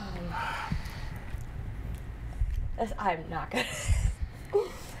 I'm not good.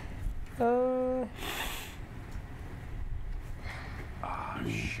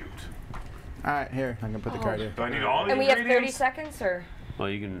 Shoot. All right, here. I'm going to put the card here. Do I need all the And we have 30 ingredients? seconds, or Well,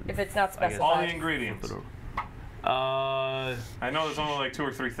 you can... if it's not guess- All the specified. ingredients. Uh, I know there's only like 2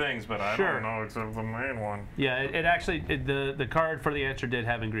 or 3 things, but I Sure. don't know except the main one. yeah, it actually, the card for the answer did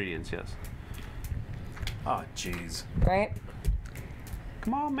have ingredients, yes. Oh, jeez. Right?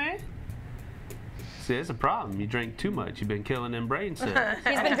 Come on, man. See, that's a problem. You drink too much. You've been killing them brain cells.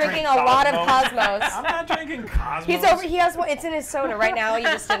 He's been drinking a lot of I'm Cosmos. not drinking Cosmos. He's over. He has one. It's in his soda right now. You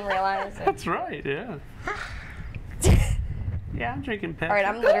just didn't realize it. That's right, yeah. Yeah, I'm drinking Pepsi. All right,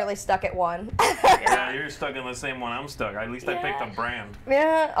 I'm literally stuck at 1. Yeah, you're stuck in the same one I'm stuck. At least I picked a brand.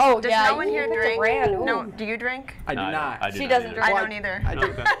 Yeah. Oh, Does yeah. no one you here picked a drink? brand. Ooh. No. Do you drink? I do No, not. I do She not doesn't either. drink. I Well, don't either. I do.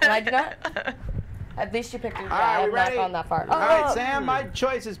 Okay. And I do not. At least you picked a. Yeah, All I right, have we ready? not gone that far. All right, Oh. Sam, my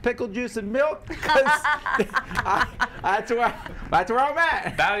choice is pickle juice and milk. 'Cause that's where I'm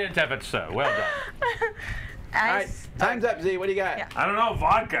at. Valiant effort, sir. Well done. All right, time's up, Z. What do you got? Yeah. I don't know,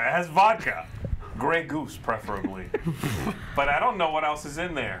 vodka. It has vodka. Grey Goose, preferably. But I don't know what else is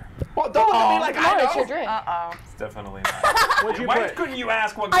in there. Well, don't look at me like Come on, I it's your know. drink. Uh-oh. It's definitely not. What'd you Why put? couldn't you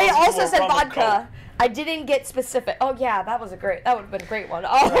ask what goes I into also a said rum and vodka. I didn't get specific. Oh yeah, that was a great. That would have been a great one.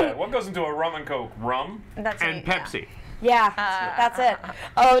 Oh Coke? Right, what goes into a rum and Coke? Rum? That's And it, Pepsi. yeah, that's it.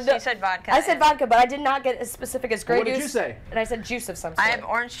 Oh So no, you said vodka. I said vodka, but I did not get as specific as Grey What did Goose. you say? And I said juice of some sort. I have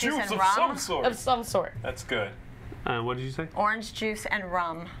orange juice, Juice and of some rum. sort. of some sort. That's good. What did you say? Orange juice and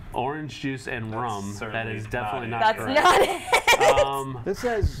rum. Orange juice and rum. That certainly is definitely not not, it. That's correct. not it. This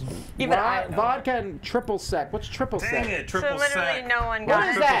says Even I know. vodka and triple sec. What's triple Dang sec? it, So triple literally sec. no one What got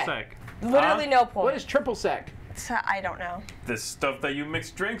is it. that? Sec. Literally no point. What is triple sec? So I don't know. This stuff that you mix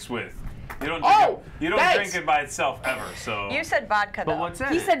drinks with. You don't Oh, drink it, you don't thanks. drink it by itself ever. So You said vodka though. But what's in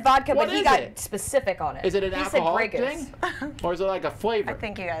He it? said vodka, What but he is got it? specific on it. Is it an he alcoholic said Grey Goose. thing? Or is it like a flavor? I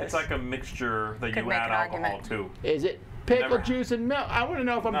think you guys. it's like a mixture that Could you make add an alcohol argument. to. Is it pickle Never. juice and milk? I want to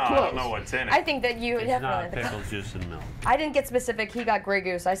know if I'm No, close. I don't know what's in it. I think that you It's not definitely. pickle juice and milk. I didn't get specific. He got Grey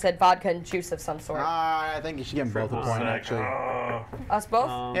Goose. I said vodka and juice of some sort. I think you should give them both a Triple point, sec. actually. Us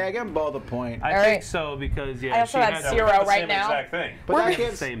both. Yeah, give them both a point. I All think right. so because I yeah, also she had had Yeah, we zero got the right same now. exact thing. But that We're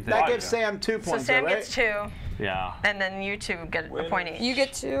gives, same thing. that gives Vodka. Sam 2 so points, Sam though, right? gets 2. Yeah. And then you two get a point each. You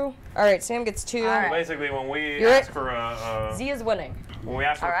get 2. All right, Sam gets 2. All right. Basically, when we You're ask it. for a Z is winning. when we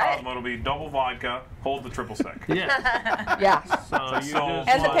ask for All a right. Cosmo, it'll be double vodka, hold the triple sec. Yeah. Yeah. So you So just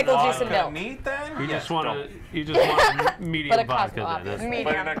And the want pickle juice and vodka. milk. Neat then? You Yes, just want double. a medium But a vodka Cosmo, then. That's Medium.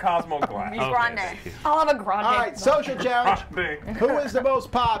 But in a Cosmo glass. okay, Grande. thank you. I'll have a grande. All right, social challenge. Big. Who is the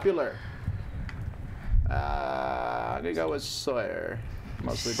most popular? I'm gonna go with Sawyer,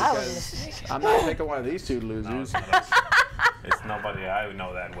 mostly That was a because mistake. I'm not picking one of these two No, losers. it's, not us. It's nobody I would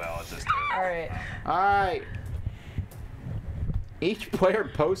know that well at this time. All right. All right. Each player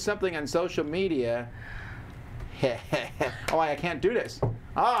posts something on social media. Oh, I can't do this.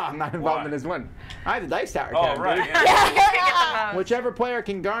 Ah, I'm not involved What? in this one. I have the dice tower. Oh, card, right. dude. Yeah. Whichever player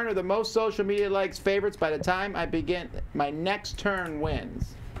can garner the most social media likes, favorites by the time I begin my next turn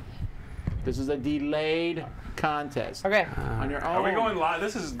wins. This is a delayed contest. Okay. On your own. Are we going live?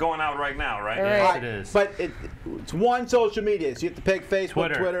 This is going out right now, right? All Yeah. right. It is. But it's one social media, so you have to pick Facebook,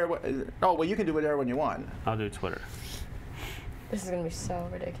 Twitter. Twitter. Oh, well, you can do whatever one you want. I'll do Twitter. This is gonna be so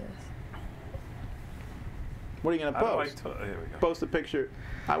ridiculous. What are you going to How do I post? Here we go. Post a picture.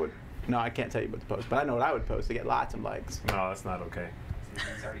 I would. No, I can't tell you what to post, but I know what I would post to get lots of likes. No, that's not okay.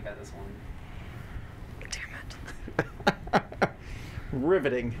 He's already got this one. Damn it.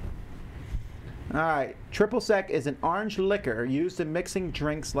 Riveting. All right. Triple sec is an orange liquor used in mixing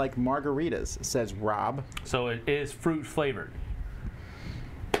drinks like margaritas, says Rob. So it is fruit flavored.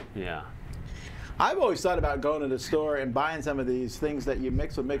 Yeah. I've always thought about going to the store and buying some of these things that you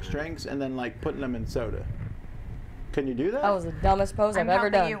mix with mixed drinks and then like putting them in soda. Can you do that? That was the dumbest pose I'm I've ever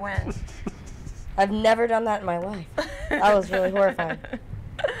helping done. you win. I've never done that in my life. That was really horrifying.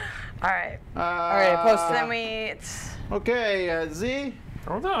 All right. All right, I posted. Then it's Okay, Z.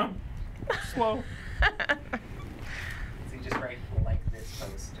 Hold on. Slow. So you just write like this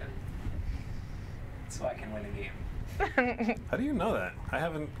post, and so I can win a game. How do you know that? I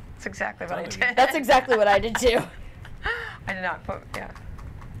haven't. That's exactly what I Done it. did. That's exactly what I did too. I did not put. Yeah.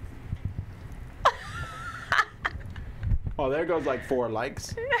 Oh, there goes like 4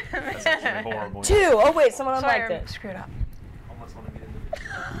 likes. That's actually horrible. 2. Oh wait, someone Sorry, unliked I it. screwed up. Almost want to get in the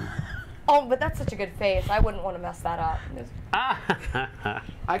Oh, but that's such a good face. I wouldn't want to mess that up.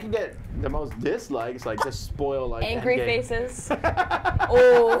 I can get the most dislikes, like just spoil like Angry Endgame. faces.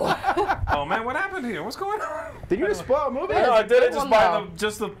 Oh. Oh man, what happened here? What's going on? Did you just spoil a movie? No, I did it good just one, by though.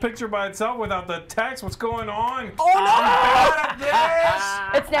 just the picture by itself without the text. What's going on? Oh no! I'm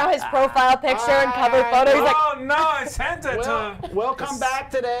bad at It's now his profile picture and cover photo. He's this. like, Oh no, I sent it We'll to. come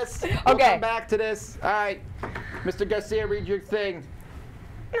back to this. We'll Okay. come back to this. All right. Mr. Garcia, read your thing.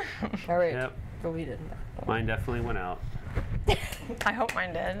 all right. Yep. But we didn't. Mine definitely went out. I hope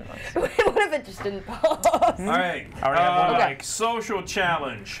mine did. What if it just didn't pause? All right. I already have one. Okay. Social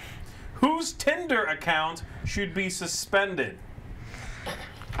challenge. Whose Tinder account should be suspended?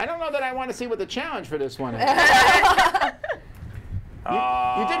 I don't know that I want to see what the challenge for this one is.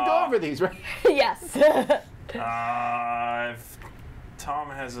 You did go over these, right? Yes. If Tom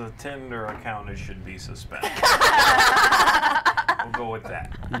has a Tinder account, it should be suspended. We'll go with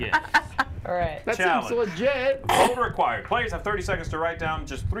that. Yes. All right. That Challenge. seems legit. Vote required. Players have 30 seconds to write down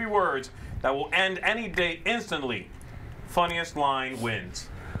just 3 words that will end any date instantly. Funniest line wins.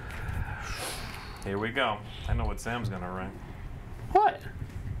 Here we go. I know what Sam's gonna write. What?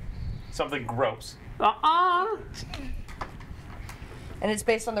 Something gross. And it's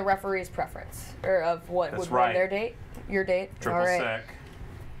based on the referee's preference, or of what That's would ruin right. their date. Your date. Triple All right. sec.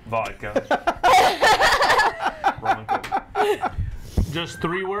 Vodka. Rum and Coke. Just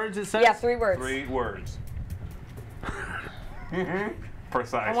 3 words, it says? Yeah, 3 words. 3 words.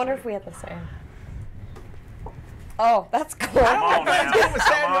 Precisely. I wonder if we had the same. Oh, that's cool. Come on now. Get with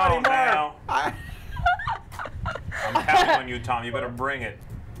Samuel Come on anymore. now. I- I'm counting on you, Tom. You better bring it.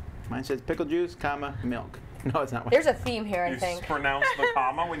 Mine says pickle juice, comma, milk. No, it's not. There's a theme here, I You think. pronounced the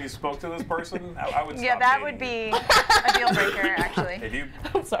comma when you spoke to this person? I would stop Yeah, that dating would you. be a deal breaker, actually. If you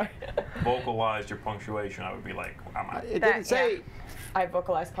I'm sorry. vocalized your punctuation, I would be like, I'm out. It That- didn't say. I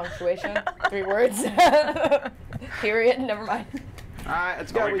vocalized punctuation. 3 words. Period. Never mind. All right,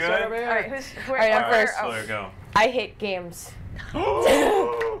 let's go. Are we We start good? over All right, here. who's All right, I'm All right, first. so there you go. I hate games.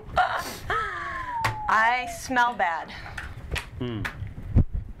 I smell bad.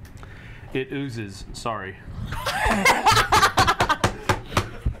 It oozes. Sorry.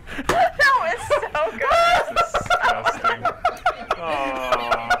 That was so good. Disgusting.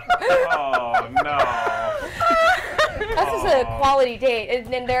 Oh no. This is a quality date, and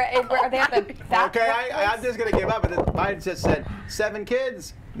they have the fat. Okay, I'm just gonna give up. Mine just said 7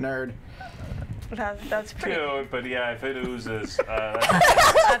 kids. Nerd. That's pretty. Cute, but yeah, if it oozes,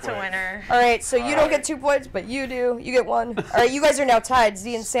 That's a winner. All right, so you don't get 2 points, but you do. You get 1. All right, you guys are now tied.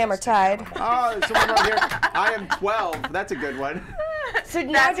 Z and Sam are tied. Oh, there's someone right here. I am 12. That's a good one. So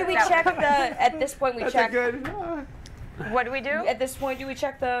now do we check the? At this point, we That's check. a good. What do we do? At this point, do we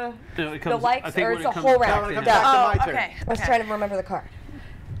check the It the I likes, think or when it's it a comes whole back round? When it comes to- back to Oh, my turn. okay. I was trying to remember the card.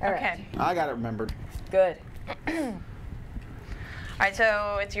 All right. Okay. I got it remembered. Good. All right,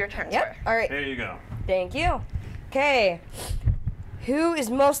 so it's your turn, Yep. sir. All right. there you go. Thank you. Okay. Who is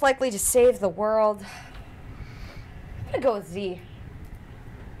most likely to save the world? I'm gonna go with Z.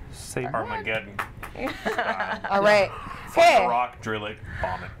 Say Armageddon. All right. Fuck Okay. the rock, drill it,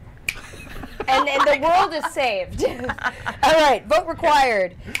 bomb it. And the world is saved. All right. Vote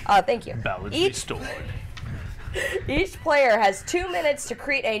required. Thank you. balance Each restored. Each player has 2 minutes to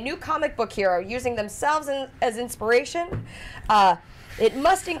create a new comic book hero using themselves as inspiration. It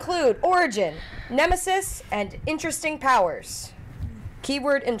must include origin, nemesis, and interesting powers.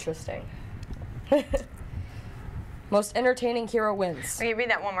 Keyword interesting. Most entertaining hero wins. Okay, read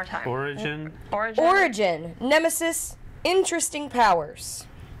that one more time. Origin. Origin, nemesis, interesting powers.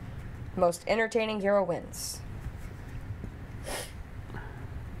 Most entertaining hero wins.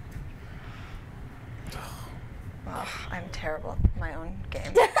 Oh, I'm terrible at my own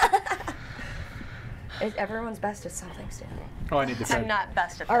game. Everyone's best at something, Stanley. Oh, I need the I'm card. not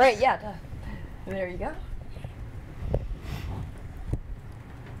best at All this. right, yeah. Duh. There you go.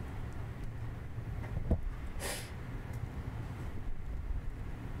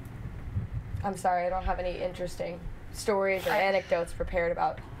 I'm sorry, I don't have any interesting stories or anecdotes prepared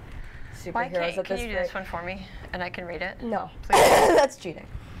about Why superheroes can't at can this you do point. this one for me and I can read it? No, Please. that's cheating.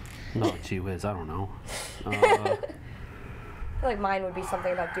 No, gee whiz, I don't know. I feel like mine would be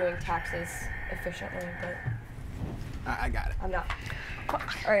something about doing taxes efficiently, but I got it. I'm not. All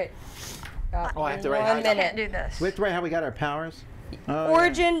right. Oh, I have to write. 1 I can't minute. do this. We have to write how we got our powers. Oh, yeah.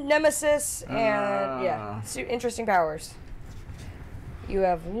 Origin, nemesis, and yeah, interesting powers. You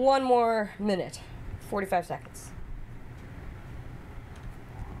have 1 more minute, 45 seconds.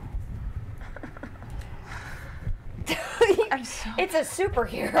 I'm so It's a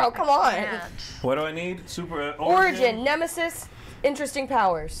superhero. Come on. mad. What do I need? Super Origin, nemesis, interesting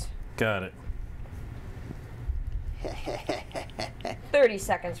powers. Got it. 30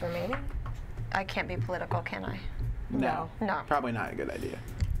 seconds remaining. I can't be political, can I? No. No. Probably not a good idea.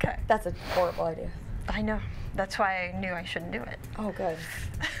 Okay. That's a horrible idea. I know. That's why I knew I shouldn't do it. Oh, good.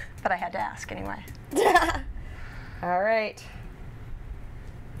 But I had to ask anyway. All right.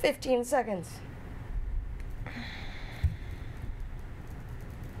 15 seconds.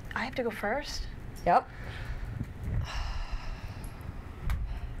 I have to go first? Yep.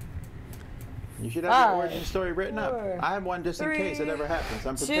 You should have Five, the origin story written up. 4, I have one just in case it 3, ever happens.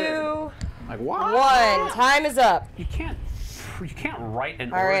 I'm prepared. 2, Like what? 1. Time is up. You can't write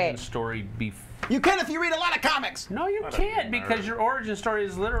an All origin right. story You can if you read a lot of comics. No, you What a can't, because nerd. your origin story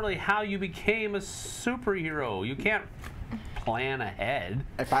is literally how you became a superhero. You can't plan ahead.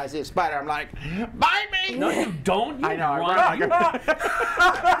 If I see a spider, I'm like, bite me. No, you don't. You I know. run. What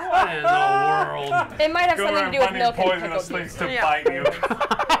in the world? It might have Go something to around do with finding milk and poisonous pickle things juice. to Yeah. bite you.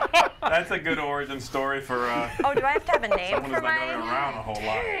 That's a good origin story for Oh, do I have to have a name someone for who's not mine? going around a whole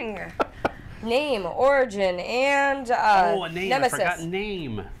lot. Dang. Name, origin, and Oh, a name. nemesis. I forgot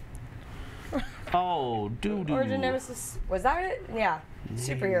name. Oh, doo-doo. Origin, nemesis. Was that it? Yeah.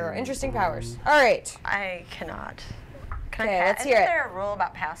 Superhero. Interesting powers. All right. I cannot. Can Okay, I let's pass? hear Isn't it. there a rule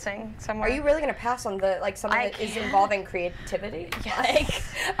about passing somewhere? Are you really going to pass on the something I that is can't. involving creativity?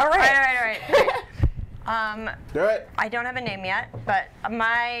 Yes. All All right. right. Do it. I don't have a name yet, but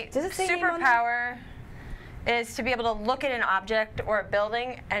my Does it say name on superpower is to be able to look at an object or a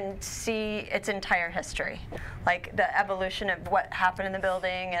building and see its entire history, like the evolution of what happened in the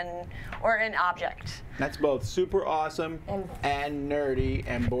building or an object. That's both super awesome and nerdy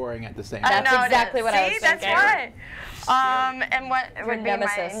and boring at the same I time. That's know it exactly is. what I was See, that's thinking. why. And what would be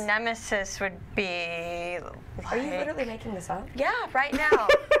nemesis. my nemesis would be. Like, Are you literally making this up? Yeah, right now.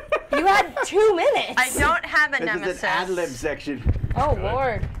 You had 2 minutes. I don't have a This nemesis. is an ad-lib section. Oh,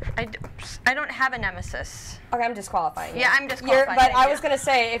 Lord. I don't have a nemesis. Okay, I'm disqualifying you. Yeah, I'm disqualified, But thank I you. was going to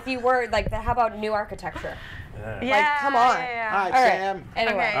say, if you were, how about new architecture? Yeah, come on. yeah, All yeah. right, All right. Sam.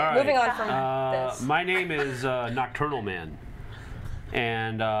 Anyway, Okay. All right. moving on from this. My name is Nocturnal Man,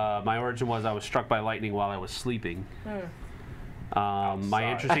 and my origin was I was struck by lightning while I was sleeping.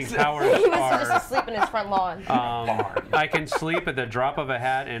 My interesting powers He was are just asleep in his front lawn. I can sleep at the drop of a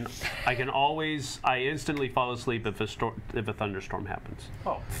hat, and I instantly fall asleep if a thunderstorm happens.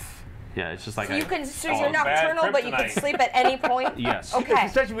 Oh, Yeah, it's just like So you can, so Oh, you're bad nocturnal, but you can kryptonite. sleep at any point? Yes. Okay.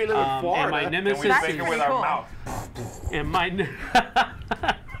 Especially if we live in Florida. And my And nemesis we That's make it with pretty our cool. mouth.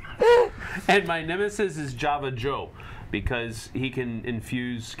 and and my nemesis is Java Joe, because he can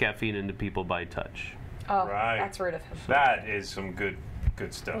infuse caffeine into people by touch. Oh, Right. that's rude of him. That is some good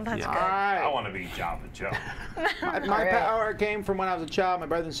stuff. That's Yeah. All good. I right. want to be Java Joe. My Alright. power came from when I was a child. My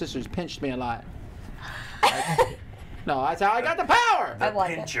brothers and sisters pinched me a lot. No, that's how I got the power. I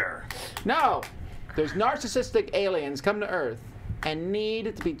like it. Pincher. No, there's narcissistic aliens come to Earth and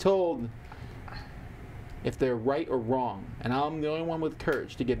need to be told if they're right or wrong, and I'm the only one with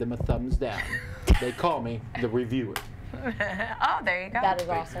courage to give them a thumbs down. They call me the reviewer. Oh, there you go. That is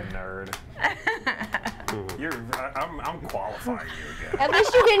Big awesome. nerd. I'm qualifying you again. At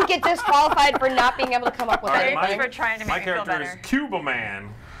least you didn't get disqualified for not being able to come up with All right, anything. Thanks for trying to My make me feel character is better. Cuba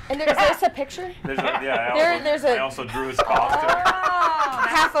Man. And there's this a picture? There's a, I also drew his costume. Oh,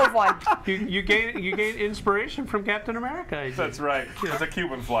 Half of one. You gain inspiration from Captain America. That's right. It's a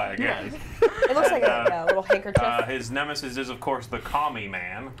Cuban flag. Yeah. It looks like a little handkerchief. His nemesis is, of course, the Commie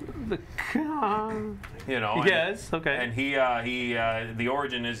Man. You know. And, Yes. Okay. And he the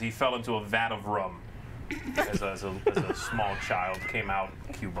origin is he fell into a vat of rum. As a small child, came out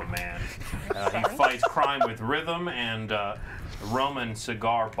Cuba Man. He fights crime with rhythm and rum and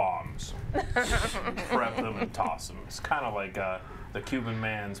cigar bombs. Prep them and toss them. It's kind of like the Cuban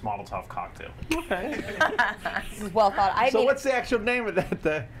Man's Molotov cocktail. Okay. This is well thought. I So mean, what's the actual name of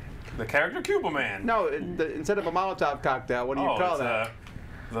that? The character Cuba Man. No, instead of a Molotov cocktail, what do you call it's that?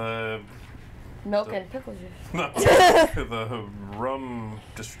 the milk and pickle juice. the rum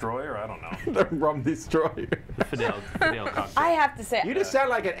destroyer. I don't know. The rum destroyer. Fidel cocktail. I have to say, You just sound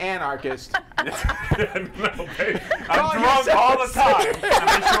like an anarchist. No, babe. Oh, I'm you drunk said all the the time. And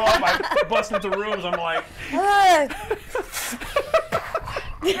I show up, I bust into rooms, I'm like,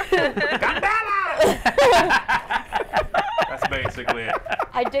 that's basically it.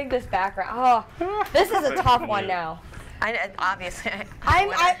 I dig this background. Oh, this is a tough one now. Obviously.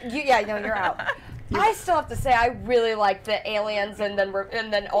 You're out. I still have to say I really like the aliens, and then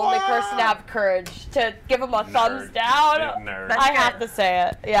only person to have courage to give them a thumbs down. Big nerd. That's I good. have to say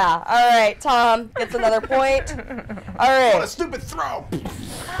it. Yeah. All right, Tom gets another point. All What a right. stupid throw!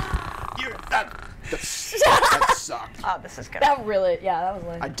 That sucked. Oh, this is good. That really, that was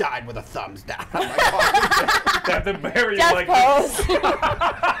like I died with a thumbs down. I'm like, oh, They have to bury you death like pose.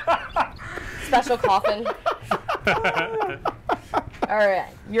 Special coffin. All right,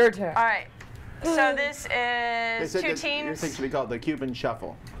 your turn. All right. So this they is said two this thing teams. should be called the Cuban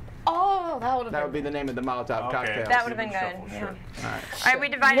Shuffle. Oh, that would have That been. would be the name of the Molotov Okay. cocktail. That would have been Shuffle, good. sure. Yeah. All right, we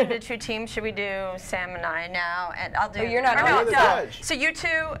divided into two teams. Should we do Sam and I now? And I'll do. Oh, you're not or on no, the no. judge. So you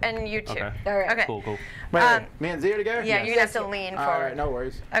two and you two. Okay. All right. Okay. Cool. Wait, me and Z are together? Yeah, you're gonna have to lean All forward. right, no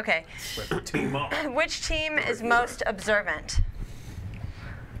worries. Okay. Team up. Which team is most observant?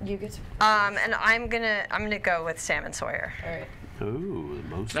 You get. To, And I'm gonna go with Sam and Sawyer. all right. Ooh,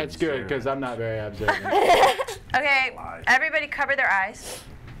 the most. That's good because I'm not very observant. Okay. Lies. Everybody, cover their eyes.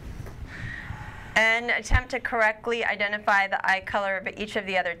 And attempt to correctly identify the eye color of each of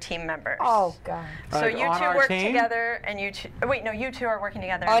the other team members. Oh God. So Like you on two our work team? together, and you two. Wait, no, you two are working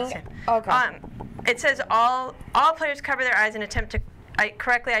together. Okay. It says all players cover their eyes and attempt to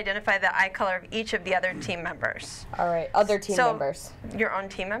correctly identify the eye color of each of the other team members. All right. Other team So, members. Your own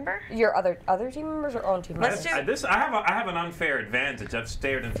team member? Your other team members or own team Let's members? do- I have an unfair advantage. I've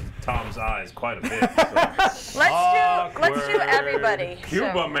stared into Tom's eyes quite a bit. So. Let's do everybody.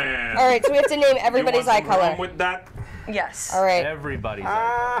 Cuba So- Man. All right. So we have to name everybody's you eye want some rum color. with that? Yes. All right. Everybody's.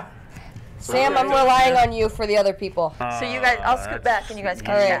 Sam, I'm relying on you for the other people. So you guys, I'll scoot back and you guys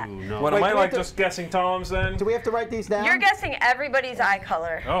can All right. chat. No. What Wait, am I do we like have to- just guessing Tom's then? Do we have to write these down? You're guessing everybody's eye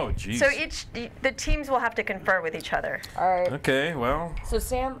color. Oh, jeez. So the teams will have to confer with each other. All right. Okay, well. So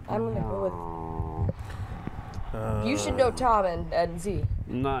Sam, I'm gonna go with. You should know Tom and Z.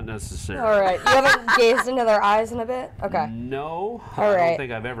 Not necessarily. All right. You haven't gazed into their eyes in a bit. Okay. No. All I right. don't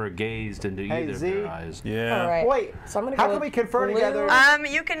think I've ever gazed into Hey, either of Z? their eyes. Yeah. All right. Wait, So I'm gonna how go can we with confer blue. together?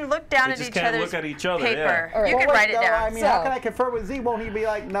 You can look down They at just each can't other's look at each other, paper. yeah. All right. You can Well, write wait, it no, down. I mean, how So- can I confer with Z? Won't he be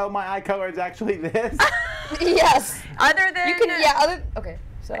like, no, my eye color is actually this? Yes. Other than You can. Yeah. Other. Okay.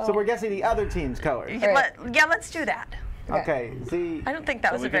 So. So we're guessing the other team's colors. let's do that. Okay, Z. I don't think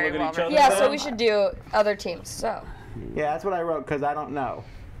that was we a can very look at well each written. other? Yeah. So we should do other teams. So. Yeah, that's what I wrote because I don't know.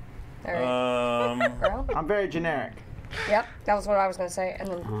 All right. Brown? I'm very generic. Yep. That was what I was gonna say. And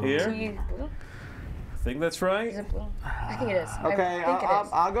then Here? T blue. I think that's right. Is it blue? I think it is. Okay, I think it is.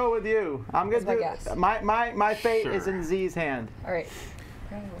 I'll go with you. I'm good. That's my guess. My fate is Sure. in Z's hand. All right.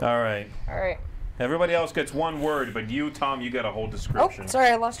 All right. All right. Everybody else gets one word, but you, Tom, you get a whole description. Oh, sorry,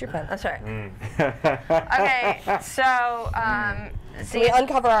 I lost your pen. That's right. Okay, so Can we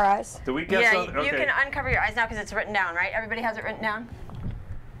uncover our eyes? Do we get yeah, something? you Okay. can uncover your eyes now because it's written down, right? Everybody has it written down.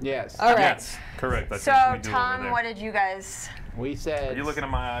 Yes. All right. Yes, correct. That's So what we do over Tom, there. what did you guys? We said. Are you looking at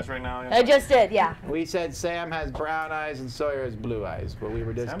my eyes right now? I just did, yeah. We said Sam has brown eyes and Sawyer has blue eyes, but we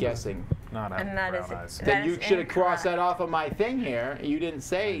were just Sam guessing. Not And that is brown eyes. that Then is you should have crossed that incorrect. off of my thing here. You didn't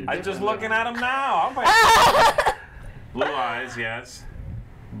say. I'm just differently. looking at him now. I'm like, blue eyes, yes.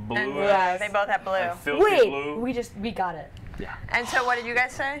 Blue And eyes. they both have blue. Like filthy Wait, blue. we got it. Yeah. And so what did you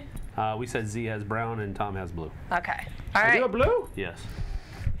guys say? We said Z has brown and Tom has blue. Okay. All Are you a right. blue? Yes.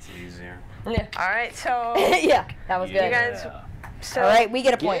 It's easier. Yeah. All right. So Yeah, that was you good. guys. So All right, we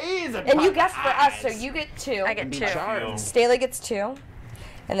get a point. Gaze And you upon guessed for us, so eyes. you get 2. I get Be 2. charmed. Staley gets 2.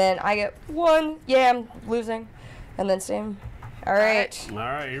 And then I get 1. Yeah, I'm losing. And then Sam. All right. All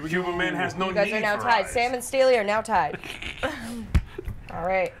right, here we go. Cuban man has no You guys need are now for tied. eyes. Sam and Staley are now tied. All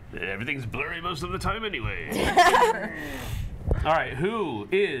right. Everything's blurry most of the time anyway. All right, who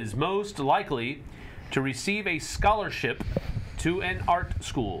is most likely to receive a scholarship to an art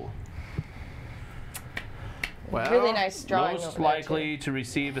school? Well, Really nice drawing. Most over there, likely to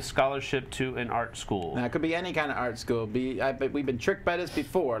receive a scholarship to an art school. Now, it could be any kind of art school. But we've been tricked by this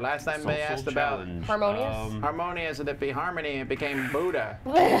before. Last time they Social asked about challenge. Harmonious? harmonious, and if it be harmony, it became Buddha.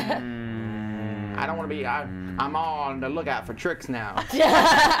 I don't want to be. I'm on the lookout for tricks now.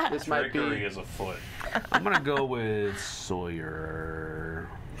 This might Trickery be. is afoot. I'm gonna go with Sawyer.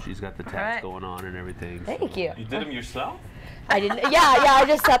 She's got the tats right. going on and everything. Thank you. You did them yourself? I didn't. Yeah, I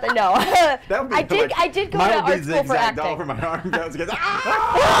just thought that. No. That would be I did go Mine to would be art school for zigzagged all acting. over my arm. Goes,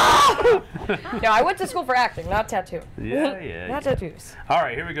 ah! No, I went to school for acting, not tattoo. Yeah. Not tattoos. All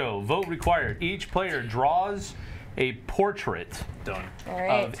right, here we go. Vote required. Each player draws a portrait Done. All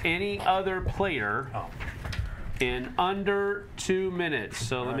right. of any other player Oh. in under 2 minutes.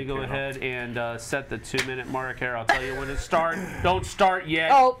 So let me go Okay. ahead and set the 2-minute mark here. I'll tell you when to start. Don't start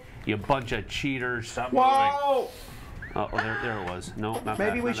yet. Oh. You bunch of cheaters. Stop moving. Whoa! Oh, there it was. No, not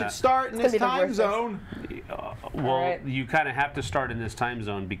Maybe that, we not should that. start in It's this gonna be the time worst. zone. Well, Alright. you kind of have to start in this time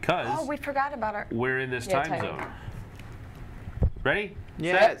zone because Oh, we forgot about our. we're in this Yeah, time timing. zone. Ready?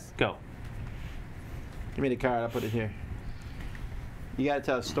 Yes. Set, go. Give me the card. I'll put it here. You got to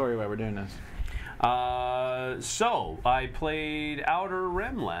tell a story while we're doing this. So I played Outer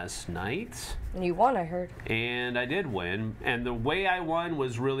Rim last night, And you won, I heard. and I did win. And the way I won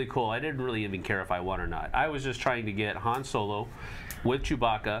was really cool. I didn't really even care if I won or not. I was just trying to get Han Solo with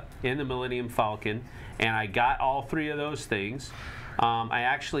Chewbacca in the Millennium Falcon, and I got all 3 of those things. I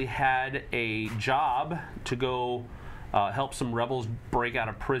actually had a job to go help some rebels break out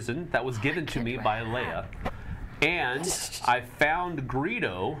of prison that was given to me by Leia. And I found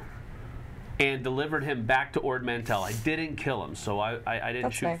Greedo and delivered him back to Ord Mantell. I didn't kill him, so I didn't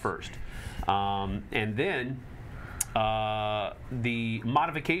That's shoot nice. first. And then the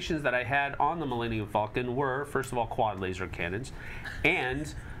modifications that I had on the Millennium Falcon were, first of all, quad laser cannons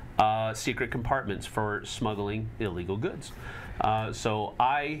and secret compartments for smuggling illegal goods. So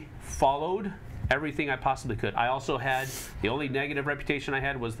I followed everything I possibly could. I also had, the only negative reputation I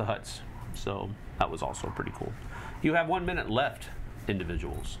had was the Hutts. So that was also pretty cool. You have 1 minute left,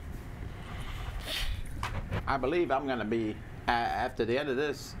 individuals. I believe I'm going to be, after the end of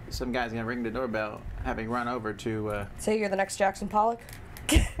this, some guy's going to ring the doorbell, having run over to, Say you're the next Jackson Pollock.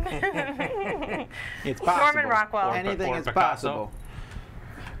 it's possible. Norman Rockwell. Anything Or is Picasso.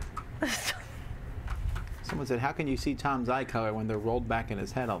 possible. Someone said, how can you see Tom's eye color when they're rolled back in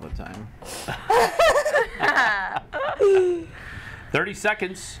his head all the time? 30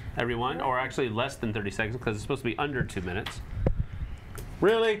 seconds, everyone, or actually less than 30 seconds because it's supposed to be under 2 minutes.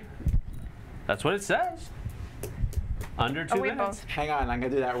 Really? That's what it says. Under 2 we minutes. both. Hang on, I'm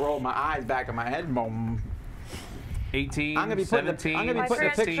going to do that, roll my eyes back in my head. Boom. 18, I'm going to be putting 17, the, I'm gonna be putting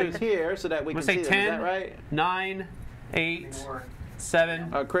the 16. pictures here so that we I'm can going to see say them. 10, Is that right? 9, 8, More.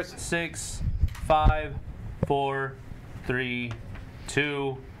 7, Chris. 6, 5, 4, 3,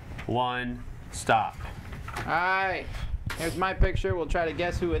 2, 1, stop. All right. Here's my picture. We'll try to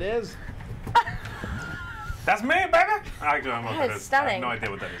guess who it is. That's me, baby! Actually, I'm That is I have stunning. no idea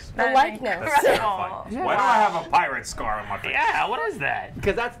what that is. The That is likeness. That's incredible. terrifying. Why do I have a pirate scar on my face? Yeah, what is that?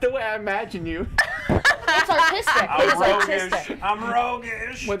 Because that's the way I imagine you. It's artistic. It I'm is roguish. artistic. I'm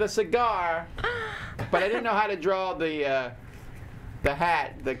roguish. With a cigar. But I didn't know how to draw the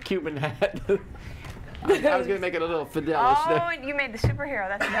hat, the Cuban hat. I was going to make it a little Fidelish Oh, there. you made the superhero.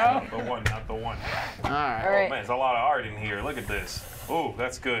 That's great. The one, not the one. All right. All right. Oh man, there's a lot of art in here. Look at this. Oh,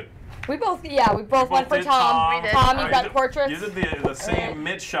 that's good. We both went for did Tom. We did. Tom, you Oh, got did- portraits? You did the same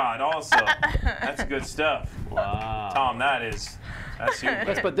mid shot also. That's good stuff. Wow. Tom, that's you.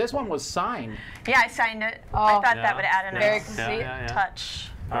 Yes, but this one was signed. Yeah, I signed it. Oh. I thought Yeah. that would add a Very nice complete. Yeah. touch.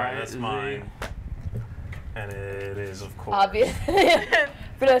 All right, that's mine. And it is, of course. Obvious.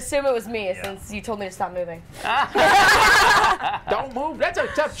 But I assume it was me since you told me to stop moving. Don't move. That's a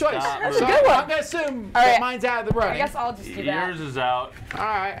tough choice. That's So a good one. I'm gonna assume All that right. mine's out of the I running. guess I'll just do that. Yours is out. All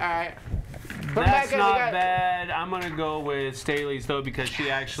right. Put 'em That's back in. not We got- bad. I'm gonna go with Staley's though because she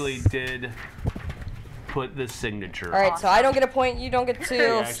actually did put the signature. All right, so I don't get a point. You don't get She two.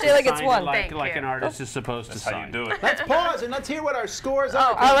 actually Staley gets signed it one. Like, Thank like you. an artist is supposed That's to how sign. you do it. Let's pause and let's hear what our scores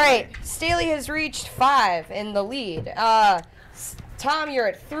are. All right, Staley has reached 5 in the lead. Tom, you're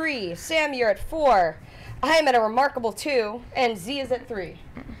at 3. Sam, you're at 4. I am at a remarkable 2, and Z is at 3.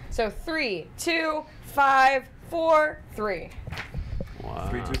 So 3, 2, 5, 4, 3. Wow.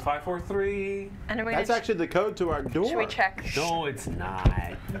 32543. And are we That's gonna actually the code to our door. should we check? No, it's not.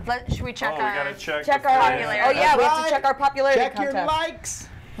 Should we check Oh, we gotta check. Check the our popularity. Oh yeah, we have Right. to check our popularity Check your contest. likes.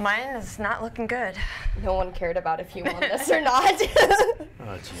 Mine is not looking good. No one cared about if you won this or not.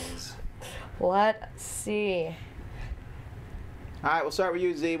 Oh, jeez. Let's see. All right, we'll start with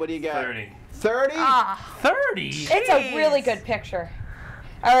you, Z. What do you got? 30. 30? Ah, 30. It's a really good picture.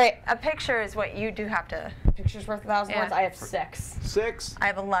 All right, a picture is what you do have to. picture's worth 1,000 Yeah. words. I have 6. 6, I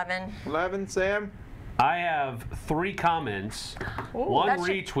have 11. 11, Sam. I have 3 comments, one that should-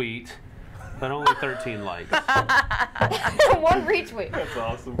 retweet, but only 13 likes. One retweet. That's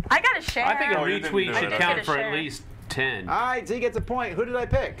awesome. I got to share. I think a Oh, you didn't retweet do should that. count Get a for share. at least 10. All right, Z gets a point. Who did I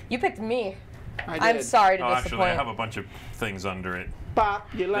pick? You picked me. I did. I'm sorry to Oh, actually, I disappoint. have a bunch of things under it.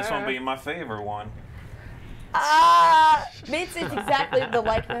 Popular. This one being my favorite one. It's exactly the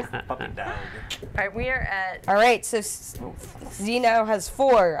likeness. Puppy dog. All right, we are at. All right, so Z now has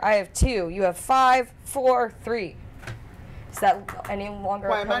 4. I have 2. You have 5, 4, 3. Is that any longer?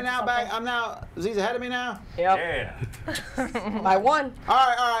 Wait, a am I code now for back? something? I'm now. Z's ahead of me now? Yep. Yeah. By 1. All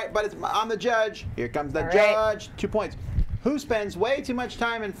right, but I'm the judge. Here comes the All right. judge. 2 points. Who spends way too much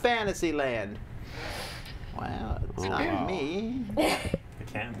time in Fantasyland? Well, it's not wow. me.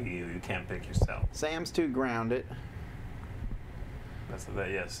 It can't be you. You can't pick yourself. Sam's too grounded. That's that.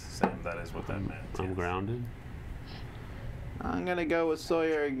 Yes, Sam. That is what that meant. I'm yes. grounded. I'm gonna go with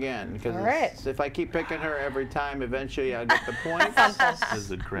Sawyer again because All right. if I keep picking her every time, eventually I'll get the points. This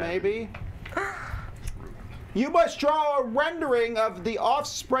is gravity. Maybe. You must draw a rendering of the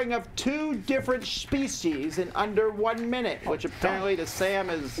offspring of 2 different species in under 1 minute, which apparently to Sam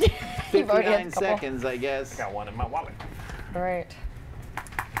is You've already had 59 a couple. seconds, I guess. Got one in my wallet. All right.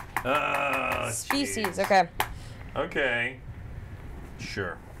 Species. Jeez. Okay. Okay.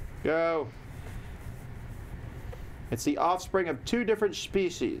 Sure. Go. It's the offspring of 2 different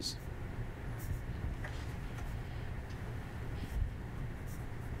species.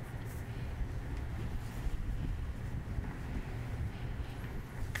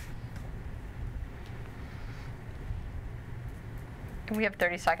 We have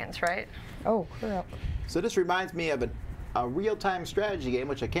 30 seconds, right? Oh, hurry up. So this reminds me of a real-time strategy game,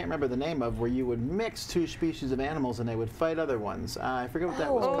 which I can't remember the name of, where you would mix 2 species of animals and they would fight other ones. I forget what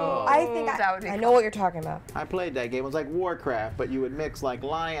that was called. I think that would be I fun. know what you're talking about. I played that game. It was like Warcraft, but you would mix like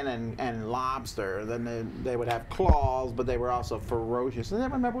lion and lobster. Then they would have claws, but they were also ferocious. Does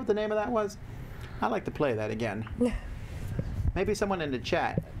anyone remember what the name of that was? I'd like to play that again. Maybe someone in the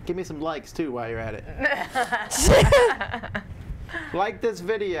chat. Give me some likes too while you're at it. Like this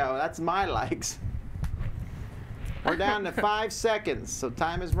video. That's my likes. We're down to 5 seconds, so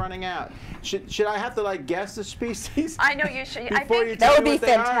time is running out. Should I have to like guess the species? I know you should. I Before you think tell That me would what be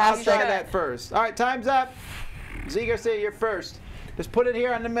they are? I'll fantastic. try that first. All right, time's up. Z Garcia, you're first. Just put it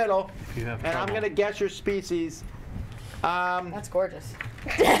here in the middle, You have and I'm trouble. gonna guess your species. That's gorgeous.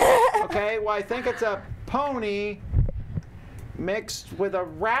 Okay, well I think it's a pony mixed with a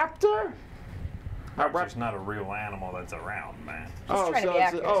raptor. Raptor's not a real animal that's around, man. Oh, trying to so be it's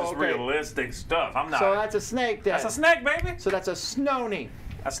accurate. oh, It's okay. realistic stuff. I'm not. So that's a snake then. That's a snake, baby. So that's a snowny.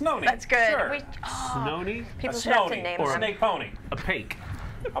 A snowny. that's good. Sure. Snowny? People a should have to snowny. name Or a them. snake pony. A pake.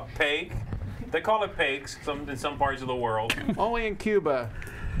 A pig. They call it pigs in some parts of the world. Only in Cuba.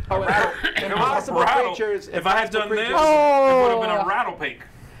 Oh, If it was a impossible rattle- creatures. If I had done this, creatures. it would have been a rattle pig.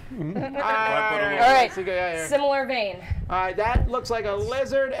 All All right. right. Similar vein. All right, that looks like a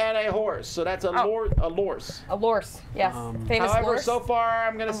lizard and a horse. So that's a a lorse. A lorse. Yes. Famous However, lorse. so far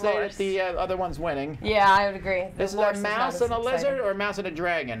I'm going to say that lorse. the other one's winning. Yeah, I would agree. The This is lorse a not mouse as and a exciting. lizard or a mouse and a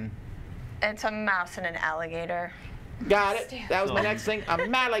dragon? It's a mouse and an alligator. Got it. That was my next thing. A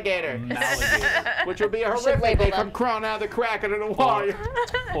alligator. Alligator. Which would be a should horrific. label They them. come crawling out of the crack into the water.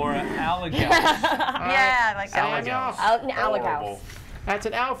 Or an alligator. Yeah, like that. Samuel, An alligator. that's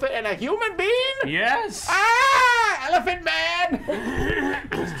an elephant and a human being? Yes. Ah! Elephant man!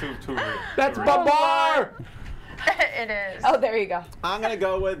 It's too That's too Babar! It is. Oh, there you go. I'm going to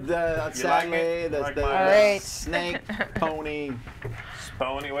go with, sadly, it? You the, like the mine? Alright. snake pony.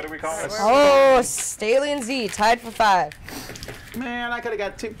 Spony, what do we call it? Oh, Staley and Z tied for 5. Man, I could have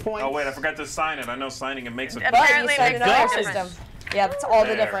got 2 points. Oh wait, I forgot to sign it. I know signing it makes a But you Apparently signed it another makes a system. difference. Yeah, that's all the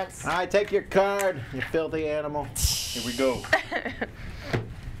There. difference. All right, take your card, you filthy animal. Here we go.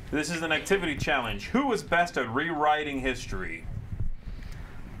 This is an activity challenge. Who was best at rewriting history?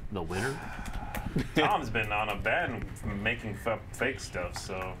 The winner. Tom's been on a ban making fake stuff,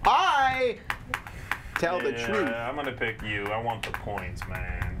 so. I tell the truth. I'm gonna pick you. I want the points,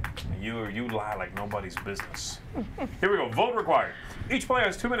 man. You lie like nobody's business. Here we go. Vote required. Each player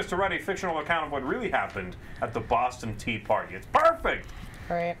has 2 minutes to write a fictional account of what really happened at the Boston Tea Party. It's perfect.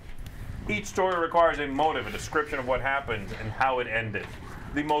 All right. Each story requires a motive, a description of what happened and how it ended.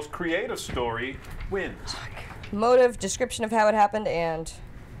 The most creative story wins. Motive, description of how it happened, and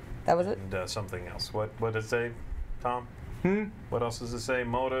that was it. And something else. What does it say, Tom? What else does it say?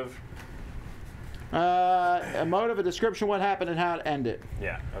 Motive? A motive, a description, what happened, and how it ended.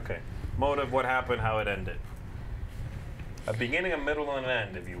 Yeah, okay. Motive, what happened, how it ended. A beginning, a middle, and an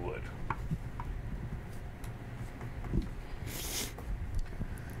end, if you would.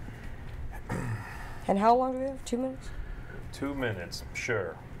 And how long do we have? 2 minutes? 2 minutes,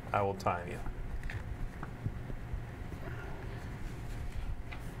 sure. I will time you.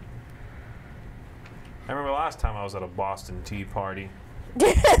 I remember last time I was at a Boston Tea Party.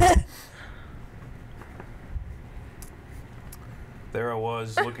 There I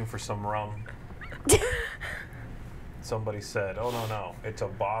was looking for some rum. Somebody said, "Oh, no, it's a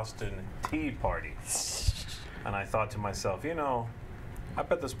Boston Tea Party." And I thought to myself, you know, I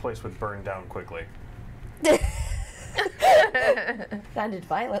bet this place would burn down quickly. Sounded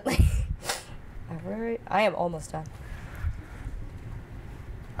violently. Alright, I am almost done.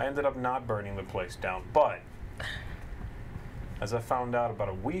 I ended up not burning the place down, but as I found out about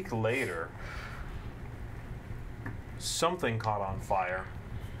a week later, something caught on fire,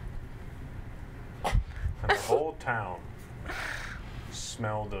 and the whole town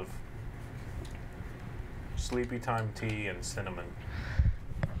smelled of sleepy time tea and cinnamon.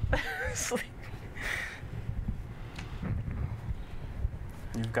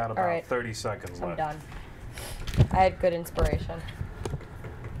 You've got about right. 30 seconds I'm left. done. I had good inspiration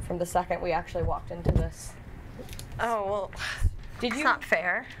from the second we actually walked into this. Oh, well, Did it's you? not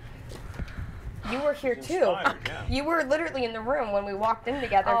fair. You were here too. Inspired, yeah. You were literally in the room when we walked in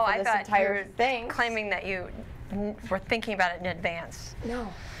together Oh, for I this thought entire you were thing. claiming that you were thinking about it in advance.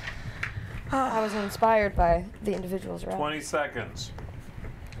 No. I was inspired by the individuals around. 20 seconds.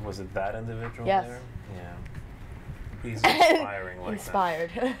 Was it that individual Yes. there? Yeah. He's inspiring like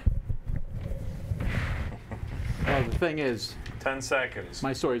Inspired. Well, the thing is, that. 10 seconds.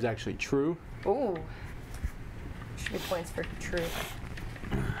 my story is actually true. Ooh. Should be points for truth.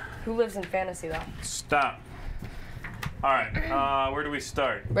 Who lives in fantasy though? Stop. All right. Where do we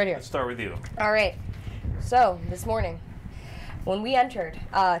start? Right here. Let's start with you. All right. So this morning, when we entered,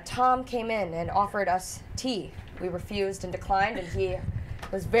 Tom came in and offered us tea. We refused and declined, and he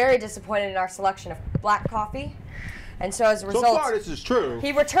was very disappointed in our selection of black coffee. And so as a So result, far, this is true.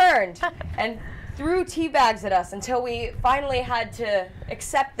 he returned and threw tea bags at us until we finally had to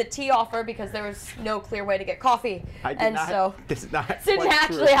accept the tea offer because there was no clear way to get coffee. I did and not. so This is not didn't quite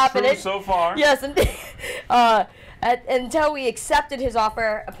actually true. happen. True It- so far. Yes, and until we accepted his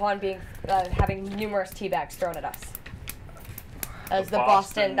offer upon being having numerous tea bags thrown at us. As the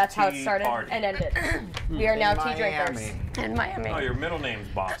Boston, that's how it Tea started Party. and ended. We are now tea drinkers. Miami. In Miami. Oh, your middle name's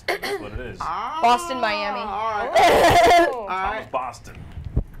Boston. That's what it is. Boston, Miami. All right. Oh. All Thomas right. Boston.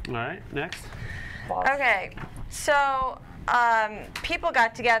 All right, next. Okay, so people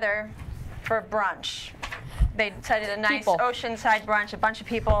got together for brunch. They decided a nice People. oceanside brunch, a bunch of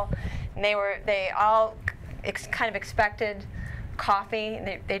people, and they all kind of expected coffee.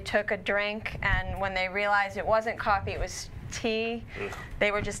 They took a drink, and when they realized it wasn't coffee, it was tea,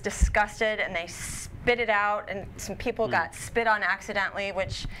 they were just disgusted, and they spit it out, and some people got spit on accidentally,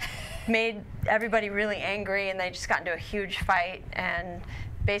 which made everybody really angry, and they just got into a huge fight, and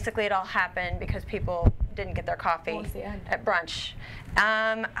basically it all happened because people didn't get their coffee What was the end? at brunch.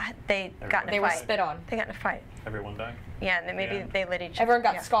 They got in a They were fight. spit on. They got in a fight. Everyone died? Yeah, and then maybe Yeah. they lit each other. Everyone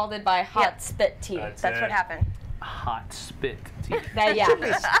got yeah. scalded by hot Yeah. spit tea. That's That's it. what happened. hot spit tea. That, yeah.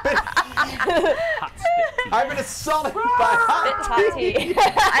 Hot spit tea. I've been assaulted by hot Hot tea.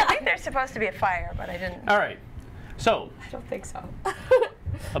 I think there's supposed to be a fire, but I didn't. All right. So, I don't think so.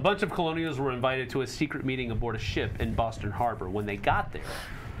 a bunch of colonials were invited to a secret meeting aboard a ship in Boston Harbor. When they got there,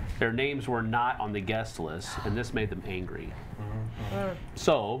 their names were not on the guest list, and this made them angry.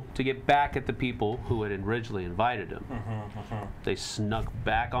 So, to get back at the people who had originally invited them, they snuck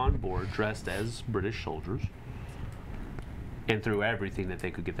back on board dressed as British soldiers and threw everything that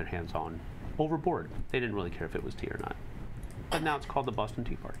they could get their hands on overboard. They didn't really care if it was tea or not. But now it's called the Boston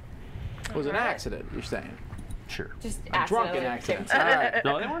Tea Party. It was an accident, you're saying? Sure. Just A drunken accident. All right.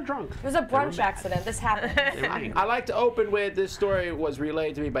 No, they weren't drunk. It was a brunch accident. This happened. They were angry. I like to open with this story was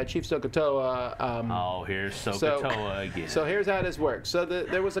relayed to me by Chief Sokotoa. Oh, here's Sokotoa again. So here's how this works. So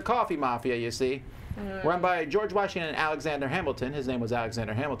there was a coffee mafia, you see, run by George Washington and Alexander Hamilton. His name was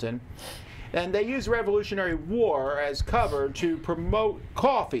Alexander Hamilton. And they used Revolutionary War as cover to promote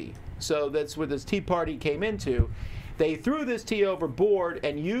coffee. So that's where this tea party came into. They threw this tea overboard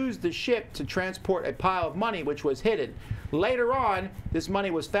and used the ship to transport a pile of money which was hidden. Later on, this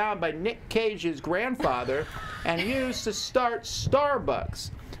money was found by Nick Cage's grandfather and used to start Starbucks.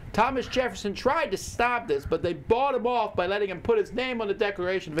 Thomas Jefferson tried to stop this, but they bought him off by letting him put his name on the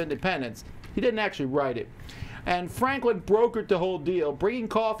Declaration of Independence. He didn't actually write it. And Franklin brokered the whole deal, bringing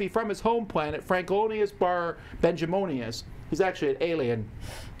coffee from his home planet, Franconius bar Benjaminius. He's actually an alien.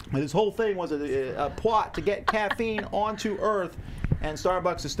 And this whole thing was a plot to get caffeine onto Earth, and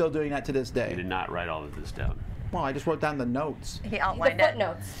Starbucks is still doing that to this You day. did not write all of this down. Well, I just wrote down the notes. He The outlined it.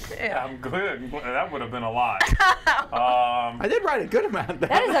 footnotes. Yeah. I'm good. That would have been a lot. I did write a good amount.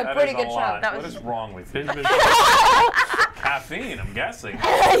 That is a That pretty is good a lot. show. That What was- is wrong with you? Benjamin, Caffeine, I'm guessing.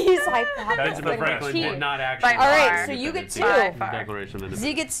 He's like, Benjamin Franklin did not actually. By far. All right, so you get two. By The far. Declaration of Independence.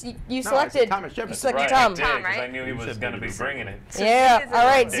 Z gets you I said selected. Thomas You Jefferson. selected Right, Tom. I did, Tom, 'cause I right? knew he was going to be bringing it. Yeah. is All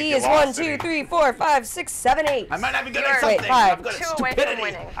right. Z is 1, ridiculosity. 2, 3, 4, 5, 6, 7, 8. I might not be good You're- at something. Wait, five. I'm good at 2 away stupidity. from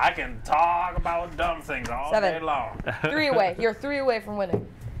winning. I can talk about dumb things all 7. day long. 3 away. You're 3 away from winning.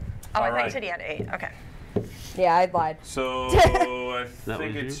 Oh, I All thought you right. said he had 8. Okay. Yeah, I lied. So I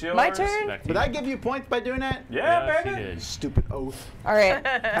think was it's you? yours. My turn? Back to Did you. I give you points by doing that? Yeah, Yes, you baby. did. Stupid oath. All right.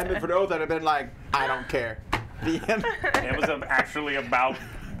 Had been for the oath, I'd have been like, I don't care. The end. It was actually about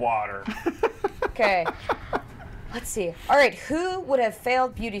water. Okay. Let's see. All right. Who would have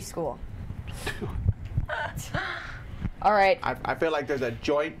failed beauty school? All right. I feel like there's a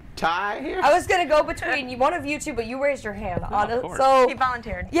joint tie here. I was gonna go between one of you two, but you raised your hand. of course. So He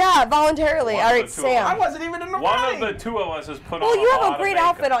volunteered. yeah, voluntarily. One All of right, the two of I Sam. wasn't even in the One of running. the two of us has put Well, on you a have lot a of great makeup.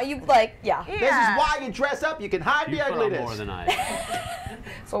 outfit on. You like, yeah. This Yeah. is why you dress up. You can hide You the put on ugliness. more than I.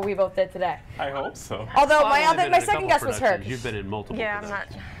 That's what we both did today. I hope so. Although Well, I've only been my in a second couple guess was her. productions. You've been in multiple. Yeah, I'm not.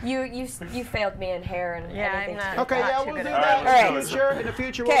 productions. You failed me in hair and Yeah, anything. I'm not. Okay, Not yeah, too we'll good do at that that. in the Alright. future. In the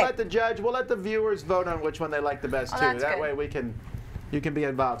future, Okay. we'll let the judge, we'll let the viewers vote on which one they like the best Oh, too. that's That good. way you can be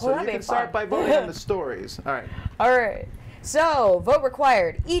involved. Well, So you that'd be can start fun. by voting on the stories. All right. All right. So, vote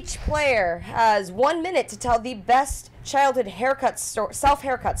required. Each player has 1 minute to tell the best childhood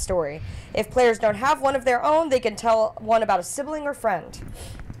self-haircut story. If players don't have one of their own, they can tell one about a sibling or friend.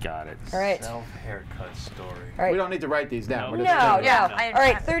 Got it. All right. Self-haircut story. All right. We don't need to write these down. No. We're No, just doing it. Yeah, no. I-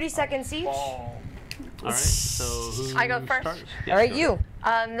 All right, 30 seconds each. Oh. All right. So who I go first. starts? All right, go you.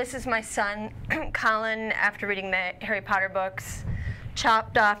 ahead. This is my son, Colin, after reading the Harry Potter books,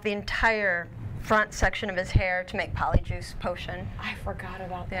 chopped off the entire front section of his hair to make polyjuice potion. I forgot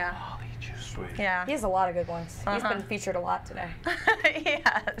about that. Yeah. Sweet. Yeah. He has a lot of good ones. He's Uh-huh. been featured a lot today.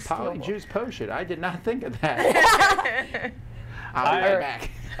 Yes. Polyjuice potion. I did not think of that. I'll be right back.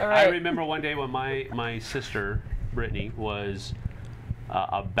 All I right. remember one day when my sister Brittany was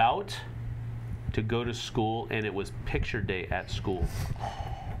about to go to school, and it was picture day at school.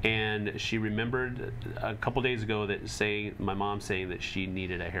 And she remembered a couple days ago that my mom saying that she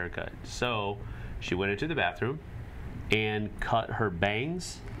needed a haircut. So she went into the bathroom and cut her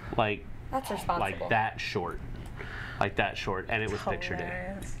bangs That's responsible. that short. Like that short, and it was picture day.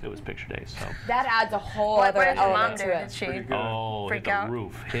 Hilarious. It was picture day, so. That adds a whole What other did your mom element do? to Did it. she? Pretty good. Oh, Freak hit the out?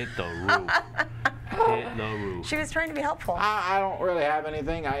 roof. Hit the roof. Hit the roof. She was trying to be helpful. I don't really have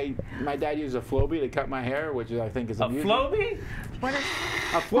anything. My dad used a Flowbee to cut my hair, which I think is A unusual. Flowbee?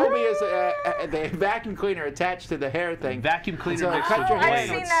 A Flowbee is the vacuum cleaner attached to the hair thing. Vacuum cleaner So mixed cut with your hair I've and it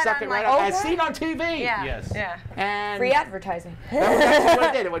seen would that suck it on, right like- up. As Okay. seen on TV. Yeah. Yes. Yeah. And Free advertising. that's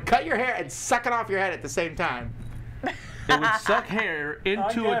what it did. It would cut your hair and suck it off your head at the same time. It would suck hair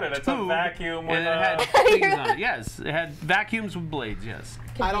into get a it. tube. It's a vacuum and with it had a- things on it. Yes, it had vacuums with blades. Yes.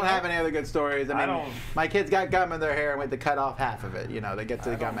 I don't have any other good stories. I mean, don't- my kids got gum in their hair and we had to cut off half of it. You know, they get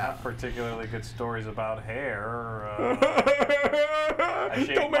the I gum don't out. have particularly good stories about hair.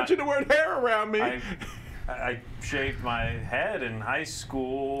 Don't mention the word hair around me. I shaved my head in high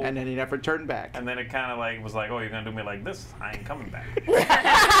school. And then he never turned back. And then it kind of like was like, oh, you're gonna do me like this? I ain't coming back.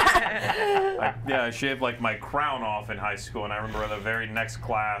 I shaved like my crown off in high school, and I remember the very next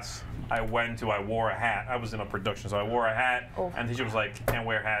class I went to, I wore a hat. I was in a production, so I wore a hat, and the teacher was like, can't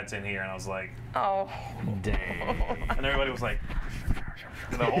wear hats in here, and I was like, Oh. Dang. and everybody was like,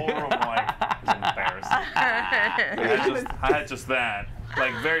 the whole room like was embarrassed. I had just that.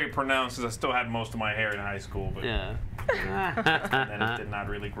 Like very pronounced because I still had most of my hair in high school, but Yeah. then it did not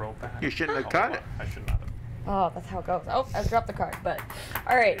really grow back. You shouldn't have cut it. I should not have. Oh, that's how it goes. Oh, I dropped the card. But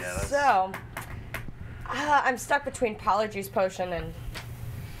all right, Yeah, that's- so I'm stuck between Polyjuice Potion and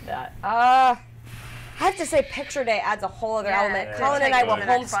that. I have to say, Picture Day adds a whole other Yeah, element. it Colin and I takes were it to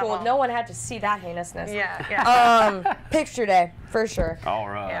the next homeschooled. level. No one had to see that heinousness. Yeah. Picture Day for sure. All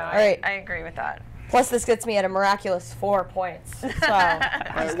right. Yeah, All right. I agree with that. Plus, this gets me at a miraculous 4 points. So, All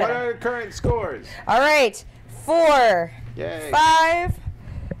right, what are the current scores? all right, 4, Yay. 5,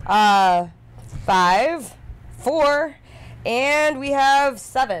 5, 4, and we have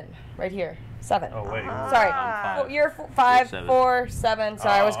 7 right here. 7. Oh wait. Sorry. I'm 5. You're 5, You're 7. 4, 7.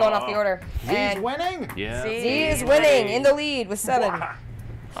 Sorry, I was going off the order. He's And winning. Yeah. See? Z is winning in the lead with 7. All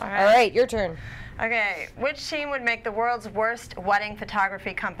All right, your turn. Okay, which team would make the world's worst wedding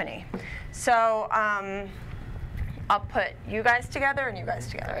photography company? So, I'll put you guys together and you guys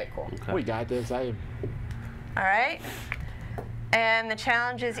together. All right, cool. We got this. All right. And the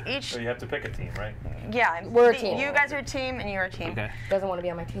challenge is each. So you have to pick a team, right? Yeah, We're a team. You guys are a team and you're a team. Okay. Doesn't want to be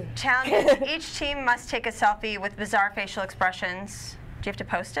on my team. Challenge is each team must take a selfie with bizarre facial expressions. Do you have to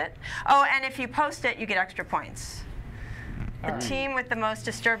post it? Oh, and if you post it, you get extra points. The team with the most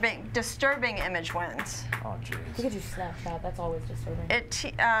disturbing image wins. Oh You jeez. could do Snapchat. That's always disturbing.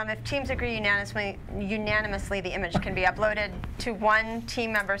 If teams agree unanimously, the image can be uploaded to one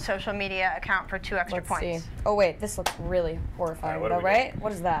team member's social media account for 2 extra Let's points. see. Oh wait, this looks really horrifying, All right, what though, do we right?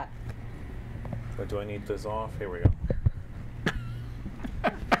 What is that? But do I need this off? Here we go.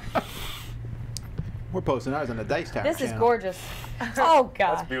 We're posting ours on the Dice Tower This is channel. gorgeous. Oh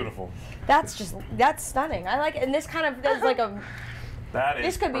god, That's beautiful. that's stunning. I like it. And this kind of does like a. That is.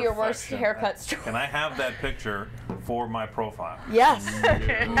 This could be your worst perfection. haircut story. Can I have that picture for my profile? Yes.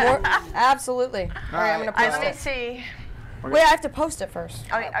 Absolutely. All right, I'm gonna post Let me it. see. Wait, I have to post it first.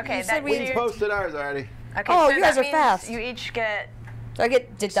 Oh, okay. You said that we We posted ours already. Okay, Oh, so you guys that are means fast. You each get. Do I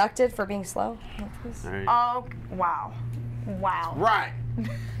get deducted for being slow? No, please. All right. Oh, wow. Wow. Right.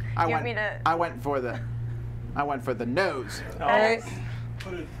 I You went. want me to- I went for the nose. Oh, All right.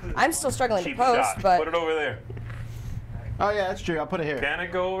 Put it I'm still struggling to cheap post, shot. but Put it over there. Oh yeah, that's true. I'll put it here. Can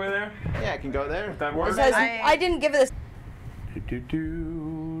it go over there? Yeah, it can go there. That it works. says I- I didn't give it this.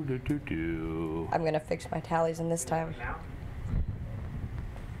 Do. I'm gonna fix my tallies in this time. Now?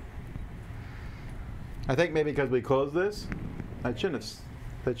 I think maybe because we closed this, I shouldn't have.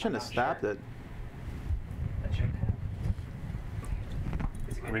 They shouldn't have stopped it. That's your pen.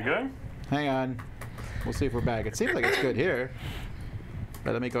 Is it Are we now? good? Hang on. We'll see if we're back. It seems like it's good here.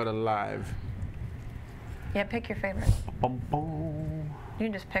 But let me go to live. Yeah, pick your favorite. Bum, bum. You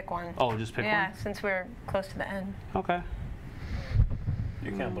can just pick one. Oh, just pick Yeah, one? since we're close to the end. Okay.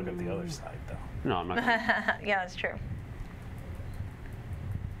 You can't look at the other side though. No, I'm not. Gonna. Yeah, that's true.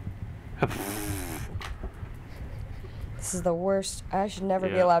 This is the worst. I should never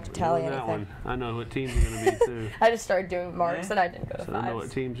be Yeah, allowed to tally doing that anything. one. I know what teams are going to be too. I just started doing marks Yeah. and I didn't go to So I know what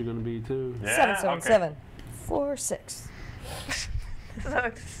fives. teams are going to be too. Yeah, 7, 7, okay. 7, 4, 6. So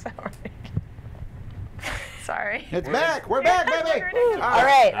sorry. Sorry. It's back. We're back, baby. All All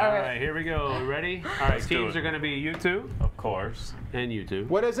right, All all right, right. here we go. Ready? All right, Let's do teams it. are going to be you two Of course. and you two.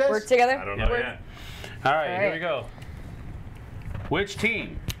 What is this? We're together. I don't know Yeah. yet. All right, All here right. we go. Which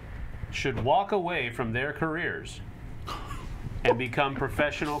team should walk away from their careers and become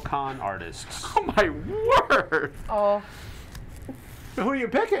professional con artists? Oh my word! Oh, Who are you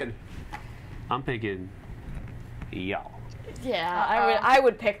picking? I'm picking y'all. yeah. I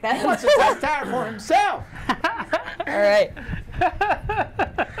would pick that. What's the Dice Tower for himself? All right.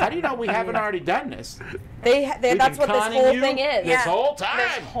 How do you know we haven't already done this? They We've that's been what this conning whole you thing is. This Yeah. whole time.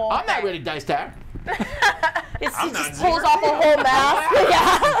 This whole I'm not thing. really Dice Tower. It I'm not just pulls off a whole mask.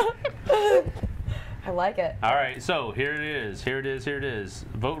 Yeah. I like it. All right, so here it is. Here it is. Here it is.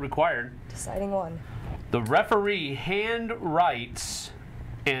 Vote required. Deciding one. The referee hand writes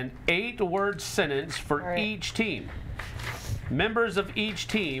an 8-word sentence for All right. each team. Members of each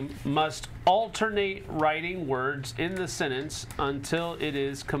team must alternate writing words in the sentence until it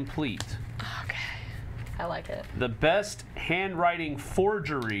is complete. Okay. I like it. The best handwriting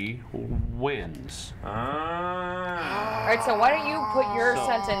forgery wins. All right, so why don't you put your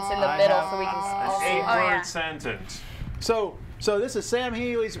sentence in the middle so we can all see it? 8-word sentence. So this is Sam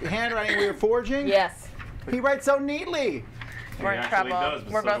Healy's handwriting we were forging? Yes. He writes so neatly. We're in actually trouble. does,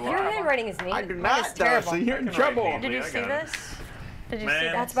 but We're so both do in I. Your trouble. handwriting is neat. I do Mine not, is though, terrible. so you're in I can trouble. write Did you I see got it. this? Did you see Man,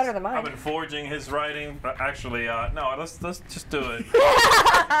 this? That's better than I've mine. been forging his writing, but actually, no, let's just do it.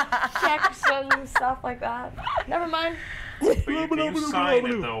 Checks and stuff like that. Never mind. But you sign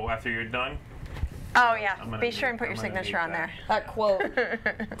it though after you're done. Oh yeah. I'm gonna Be sure and need- put your I'm gonna signature need on there. That quote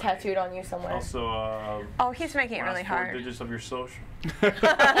tattooed on you somewhere. Also, Oh, he's making it last really 4 hard. digits of your social. Just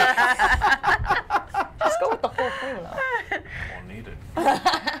go with the whole thing, though. Won't need it.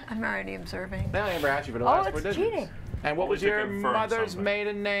 I'm already observing. They only ever asked you for the Oh, last it's 4 digits. cheating. And what was Always to your confirm mother's something.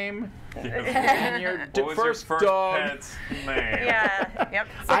 maiden name? What And your was first your first dog? pet's name? Yeah. Yep.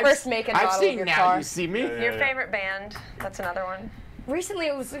 The first make and I've model seen of your Now car. You See Me. Yeah. Your favorite band. That's another one. Recently,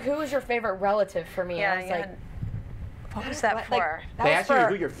 it was who was your favorite relative for me? Yeah. I was You like, had, what was that like, for? that They was asked you for,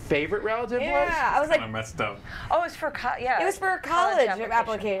 who your favorite relative was? yeah, I was Kind of like, messed up. Oh, it was for yeah. it was for a college application.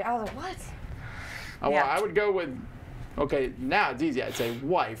 application. I was like, what? Oh, well, Yeah. I would go with, okay, now it's easy. I'd say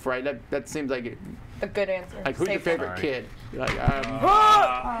wife, right? That seems like, A good answer. like who's your Safe favorite Sorry. kid? Like, that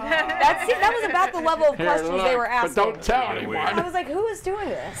was about the level of here, questions they were look, asking. But don't tell Yeah, anyone. weird. I was like, who is doing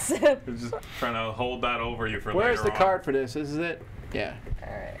this? I'm just trying to hold that over you for Where's later the on. card for this? This is it? Yeah.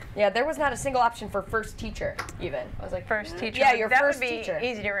 Alright. Yeah, there was not a single option for first teacher, even. I was like, First teacher. Yeah, your that first would be teacher.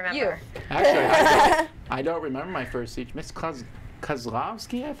 easy to remember. You. Actually, I don't remember my first teacher. Miss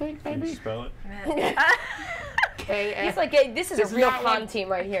Kozlowski, I think, Can you maybe? spell it? K-S- He's like, hey, this is This a is real not con what- team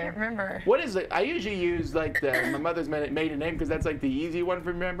right I here. can't remember. What is it? I usually use like my mother's maiden name because that's like the easy one to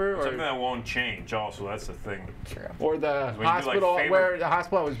remember, Something or that won't change. Also, that's the thing. True. the When you do, like, hospital favorite- where the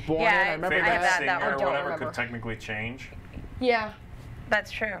hospital I was born Yeah, in. I remember I Favorite have that. that singer one. or Don't whatever remember. could technically change. Yeah.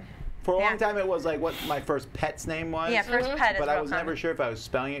 That's true. For a long Yeah. time, it was like what my first pet's name was. Yeah, first pet is But I real was common. never sure if I was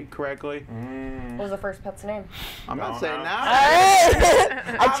spelling it correctly. Mm. What was the first pet's name? I'm not Don't saying know. now.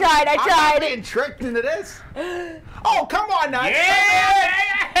 I tried. I'm not being tricked into this. Oh, come on now.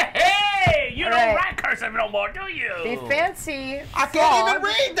 Hey! You All don't right. write cursive no more, do you? The fancy I can't even frog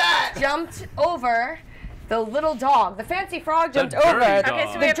read that. jumped over the little dog. The fancy frog jumped dirty over dog. Okay,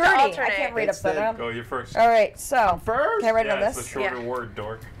 so the we have to dirty. I alternate. can't read It's up there. Go, you first. All right, so First? can I write it Yeah, on it's this? a shorter Yeah. word,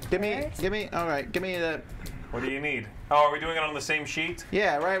 dork. Give me. Alright. All right, give me the. What do you need? Oh, are we doing it on the same sheet?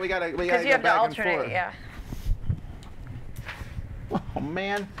 Yeah, right. We gotta Because go you have to back and alternate, forth. yeah. Oh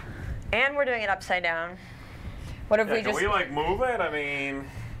man. And we're doing it upside down. What if Yeah, we can just? we like move it? I mean,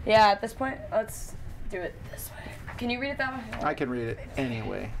 Yeah, at this point, let's do it this way. Can you read it that way? I can read it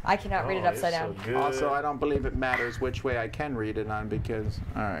anyway. I cannot read it oh, upside it's down. So good. Also, I don't believe it matters which way I can read it on because.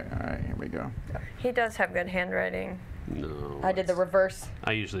 All right, here we go. He does have good handwriting. No. I did the reverse.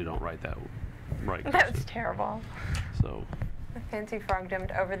 I usually don't write that right. That was terrible. So The fancy frog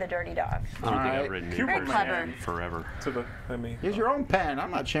jumped over the dirty dog. I don't think Alright. I've written Very any clever. in forever. to the. Let me. Use your own pen.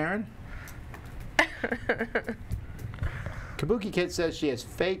 I'm not sharing. Kabuki Kid says she has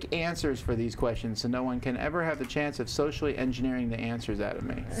fake answers for these questions, so no one can ever have the chance of socially engineering the answers out of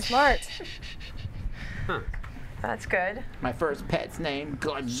me. Smart. That's good. My first pet's name,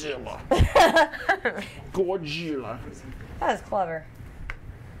 Godzilla. Godzilla. That is clever.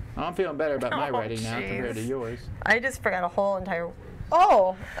 I'm feeling better about my Oh, writing now compared to jeez. yours. I just forgot a whole entire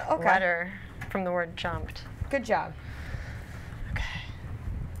Oh, okay. letter from the word jumped. Good job. Okay.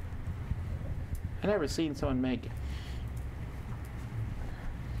 I never seen someone make it.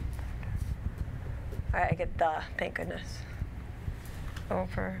 All right, I get the. Thank goodness.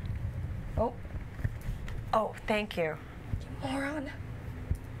 Over. Oh, Oh, thank you. moron.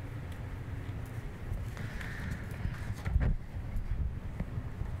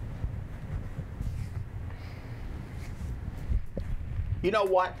 You know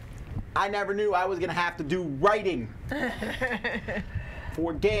what? I never knew I was gonna have to do writing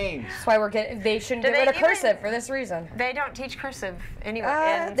for games. That's why we're getting. They shouldn't Do get rid they of even- cursive for this reason. They don't teach cursive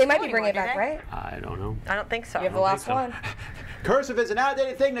anyway. in They might school be bringing it anymore, back, do they? right? I don't know. I don't think so. You have the don't last think so. one. Cursive is an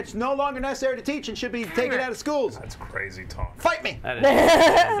outdated thing that's no longer necessary to teach and should be taken out of schools. That's crazy talk. Fight me! That is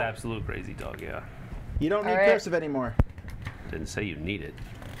absolute crazy dog, yeah. You don't need All right. cursive anymore. Didn't say you need it.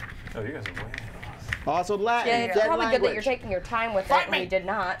 Oh, you guys are way. Also Latin, Yeah, it's dead probably language. good that you're taking your time with Fight it, me. and you did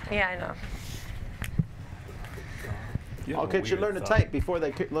not. Yeah, I know. You All have a kids should weird learn to thought. type before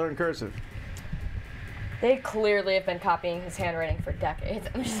they learn cursive. They clearly have been copying his handwriting for decades.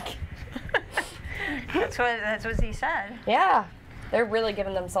 I'm just kidding. That's what he said. Yeah, they're really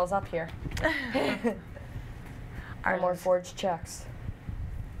giving themselves up here. No more forged checks.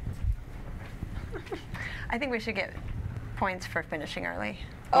 I think we should get points for finishing early.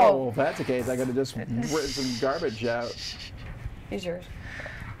 Oh, well, if that's the case, I gotta just written some garbage out. Here's yours.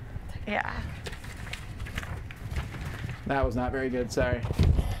 Yeah. That was not very good, sorry.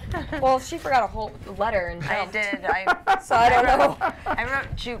 Well, she forgot a whole letter and I jumped. did. So I don't know. I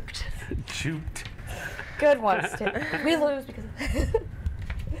wrote juped. Shoot. Good one, Steve. We lose because.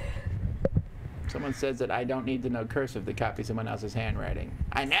 Someone says that I don't need to know cursive to copy someone else's handwriting.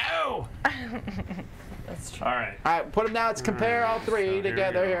 I know! That's true. All right. All right, put them down. Let's compare all three So here we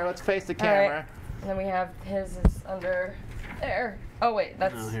together go. here. Let's face the All right. camera. And then we have his is under there. Oh wait,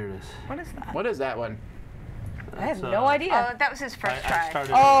 that's. Oh, here it is. What is that? What is that one? I have That's, no idea. Oh, that was his first I try.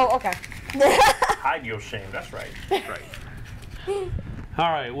 started. Oh, okay. Hide your shame. That's right. That's right.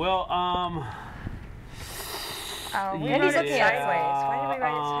 All right. Well, Oh, we And wrote he's it looking sideways. at- Why did we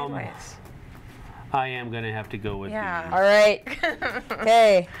write it um, sideways? I am gonna have to go with Yeah. the. All right.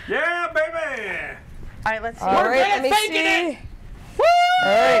 Okay. Yeah, baby. All right, let's see. All right. Let me faking see. Make All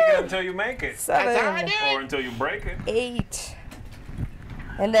right. it until you make it, That's how I 7, do or until you break it. 8,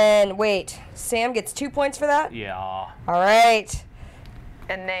 and then wait. Sam gets 2 points for that. Yeah. All right.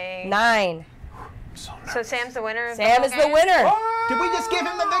 And they. 9. So Sam's the winner. Of Sam the is whole the game? winner. Did we just give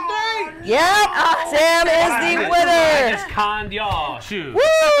him the victory? Yep. Sam is the I winner. just conned y'all. Shoot. Woo!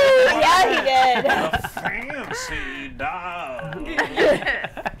 Yeah, he did. Fancy dog.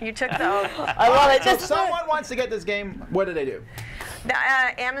 You took the oath. I love it. So if Just someone wants to get this game, what do they do? The,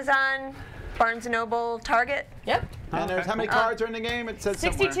 Amazon, Barnes & Noble, Target. Yep. And there's how many cards are in the game? It says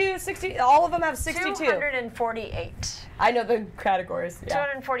 62, 60. All of them have 62. 248. I know the categories. Yeah.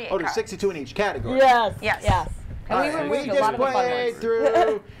 248 Oh, there's cards. 62 in each category. Yes. Yes. Yes. And All we right, removed we a just lot of the fun played ones.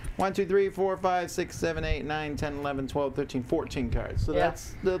 through 1, 2, 3, 4, 5, 6, 7, 8, 9, 10, 11, 12, 13, 14 cards. So Yeah.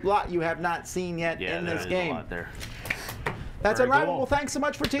 that's the lot you have not seen yet Yeah, in there this is game. a lot there. That's Very Unrivaled. cool. Well, thanks so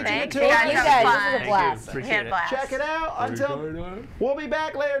much for teaching Thank it to you us. guys. You That was guys, fun. this was a Thank blast. you. We Appreciate had it. blast. Check it out until we'll be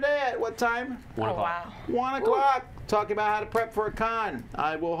back later today at what time? 1 Oh, o'clock. wow. 1 o'clock. Talking about how to prep for a con.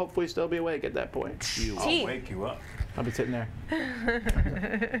 I will hopefully still be awake at that point. You, Tea. I'll wake you up. I'll be sitting there.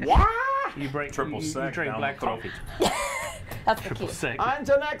 you break Triple you sec drink down black the throat. coffee. That's the Triple key. sec.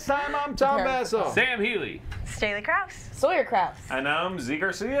 Until next time, I'm Tom Okay. Bessel. Sam Healy. Staley Krause. Sawyer Krause. And I'm Z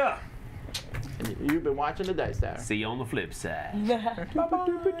Garcia. And you've been watching the Dice Tower. See you on the flip side.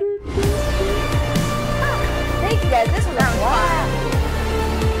 Ba-ba-doo-ba-doo-doo.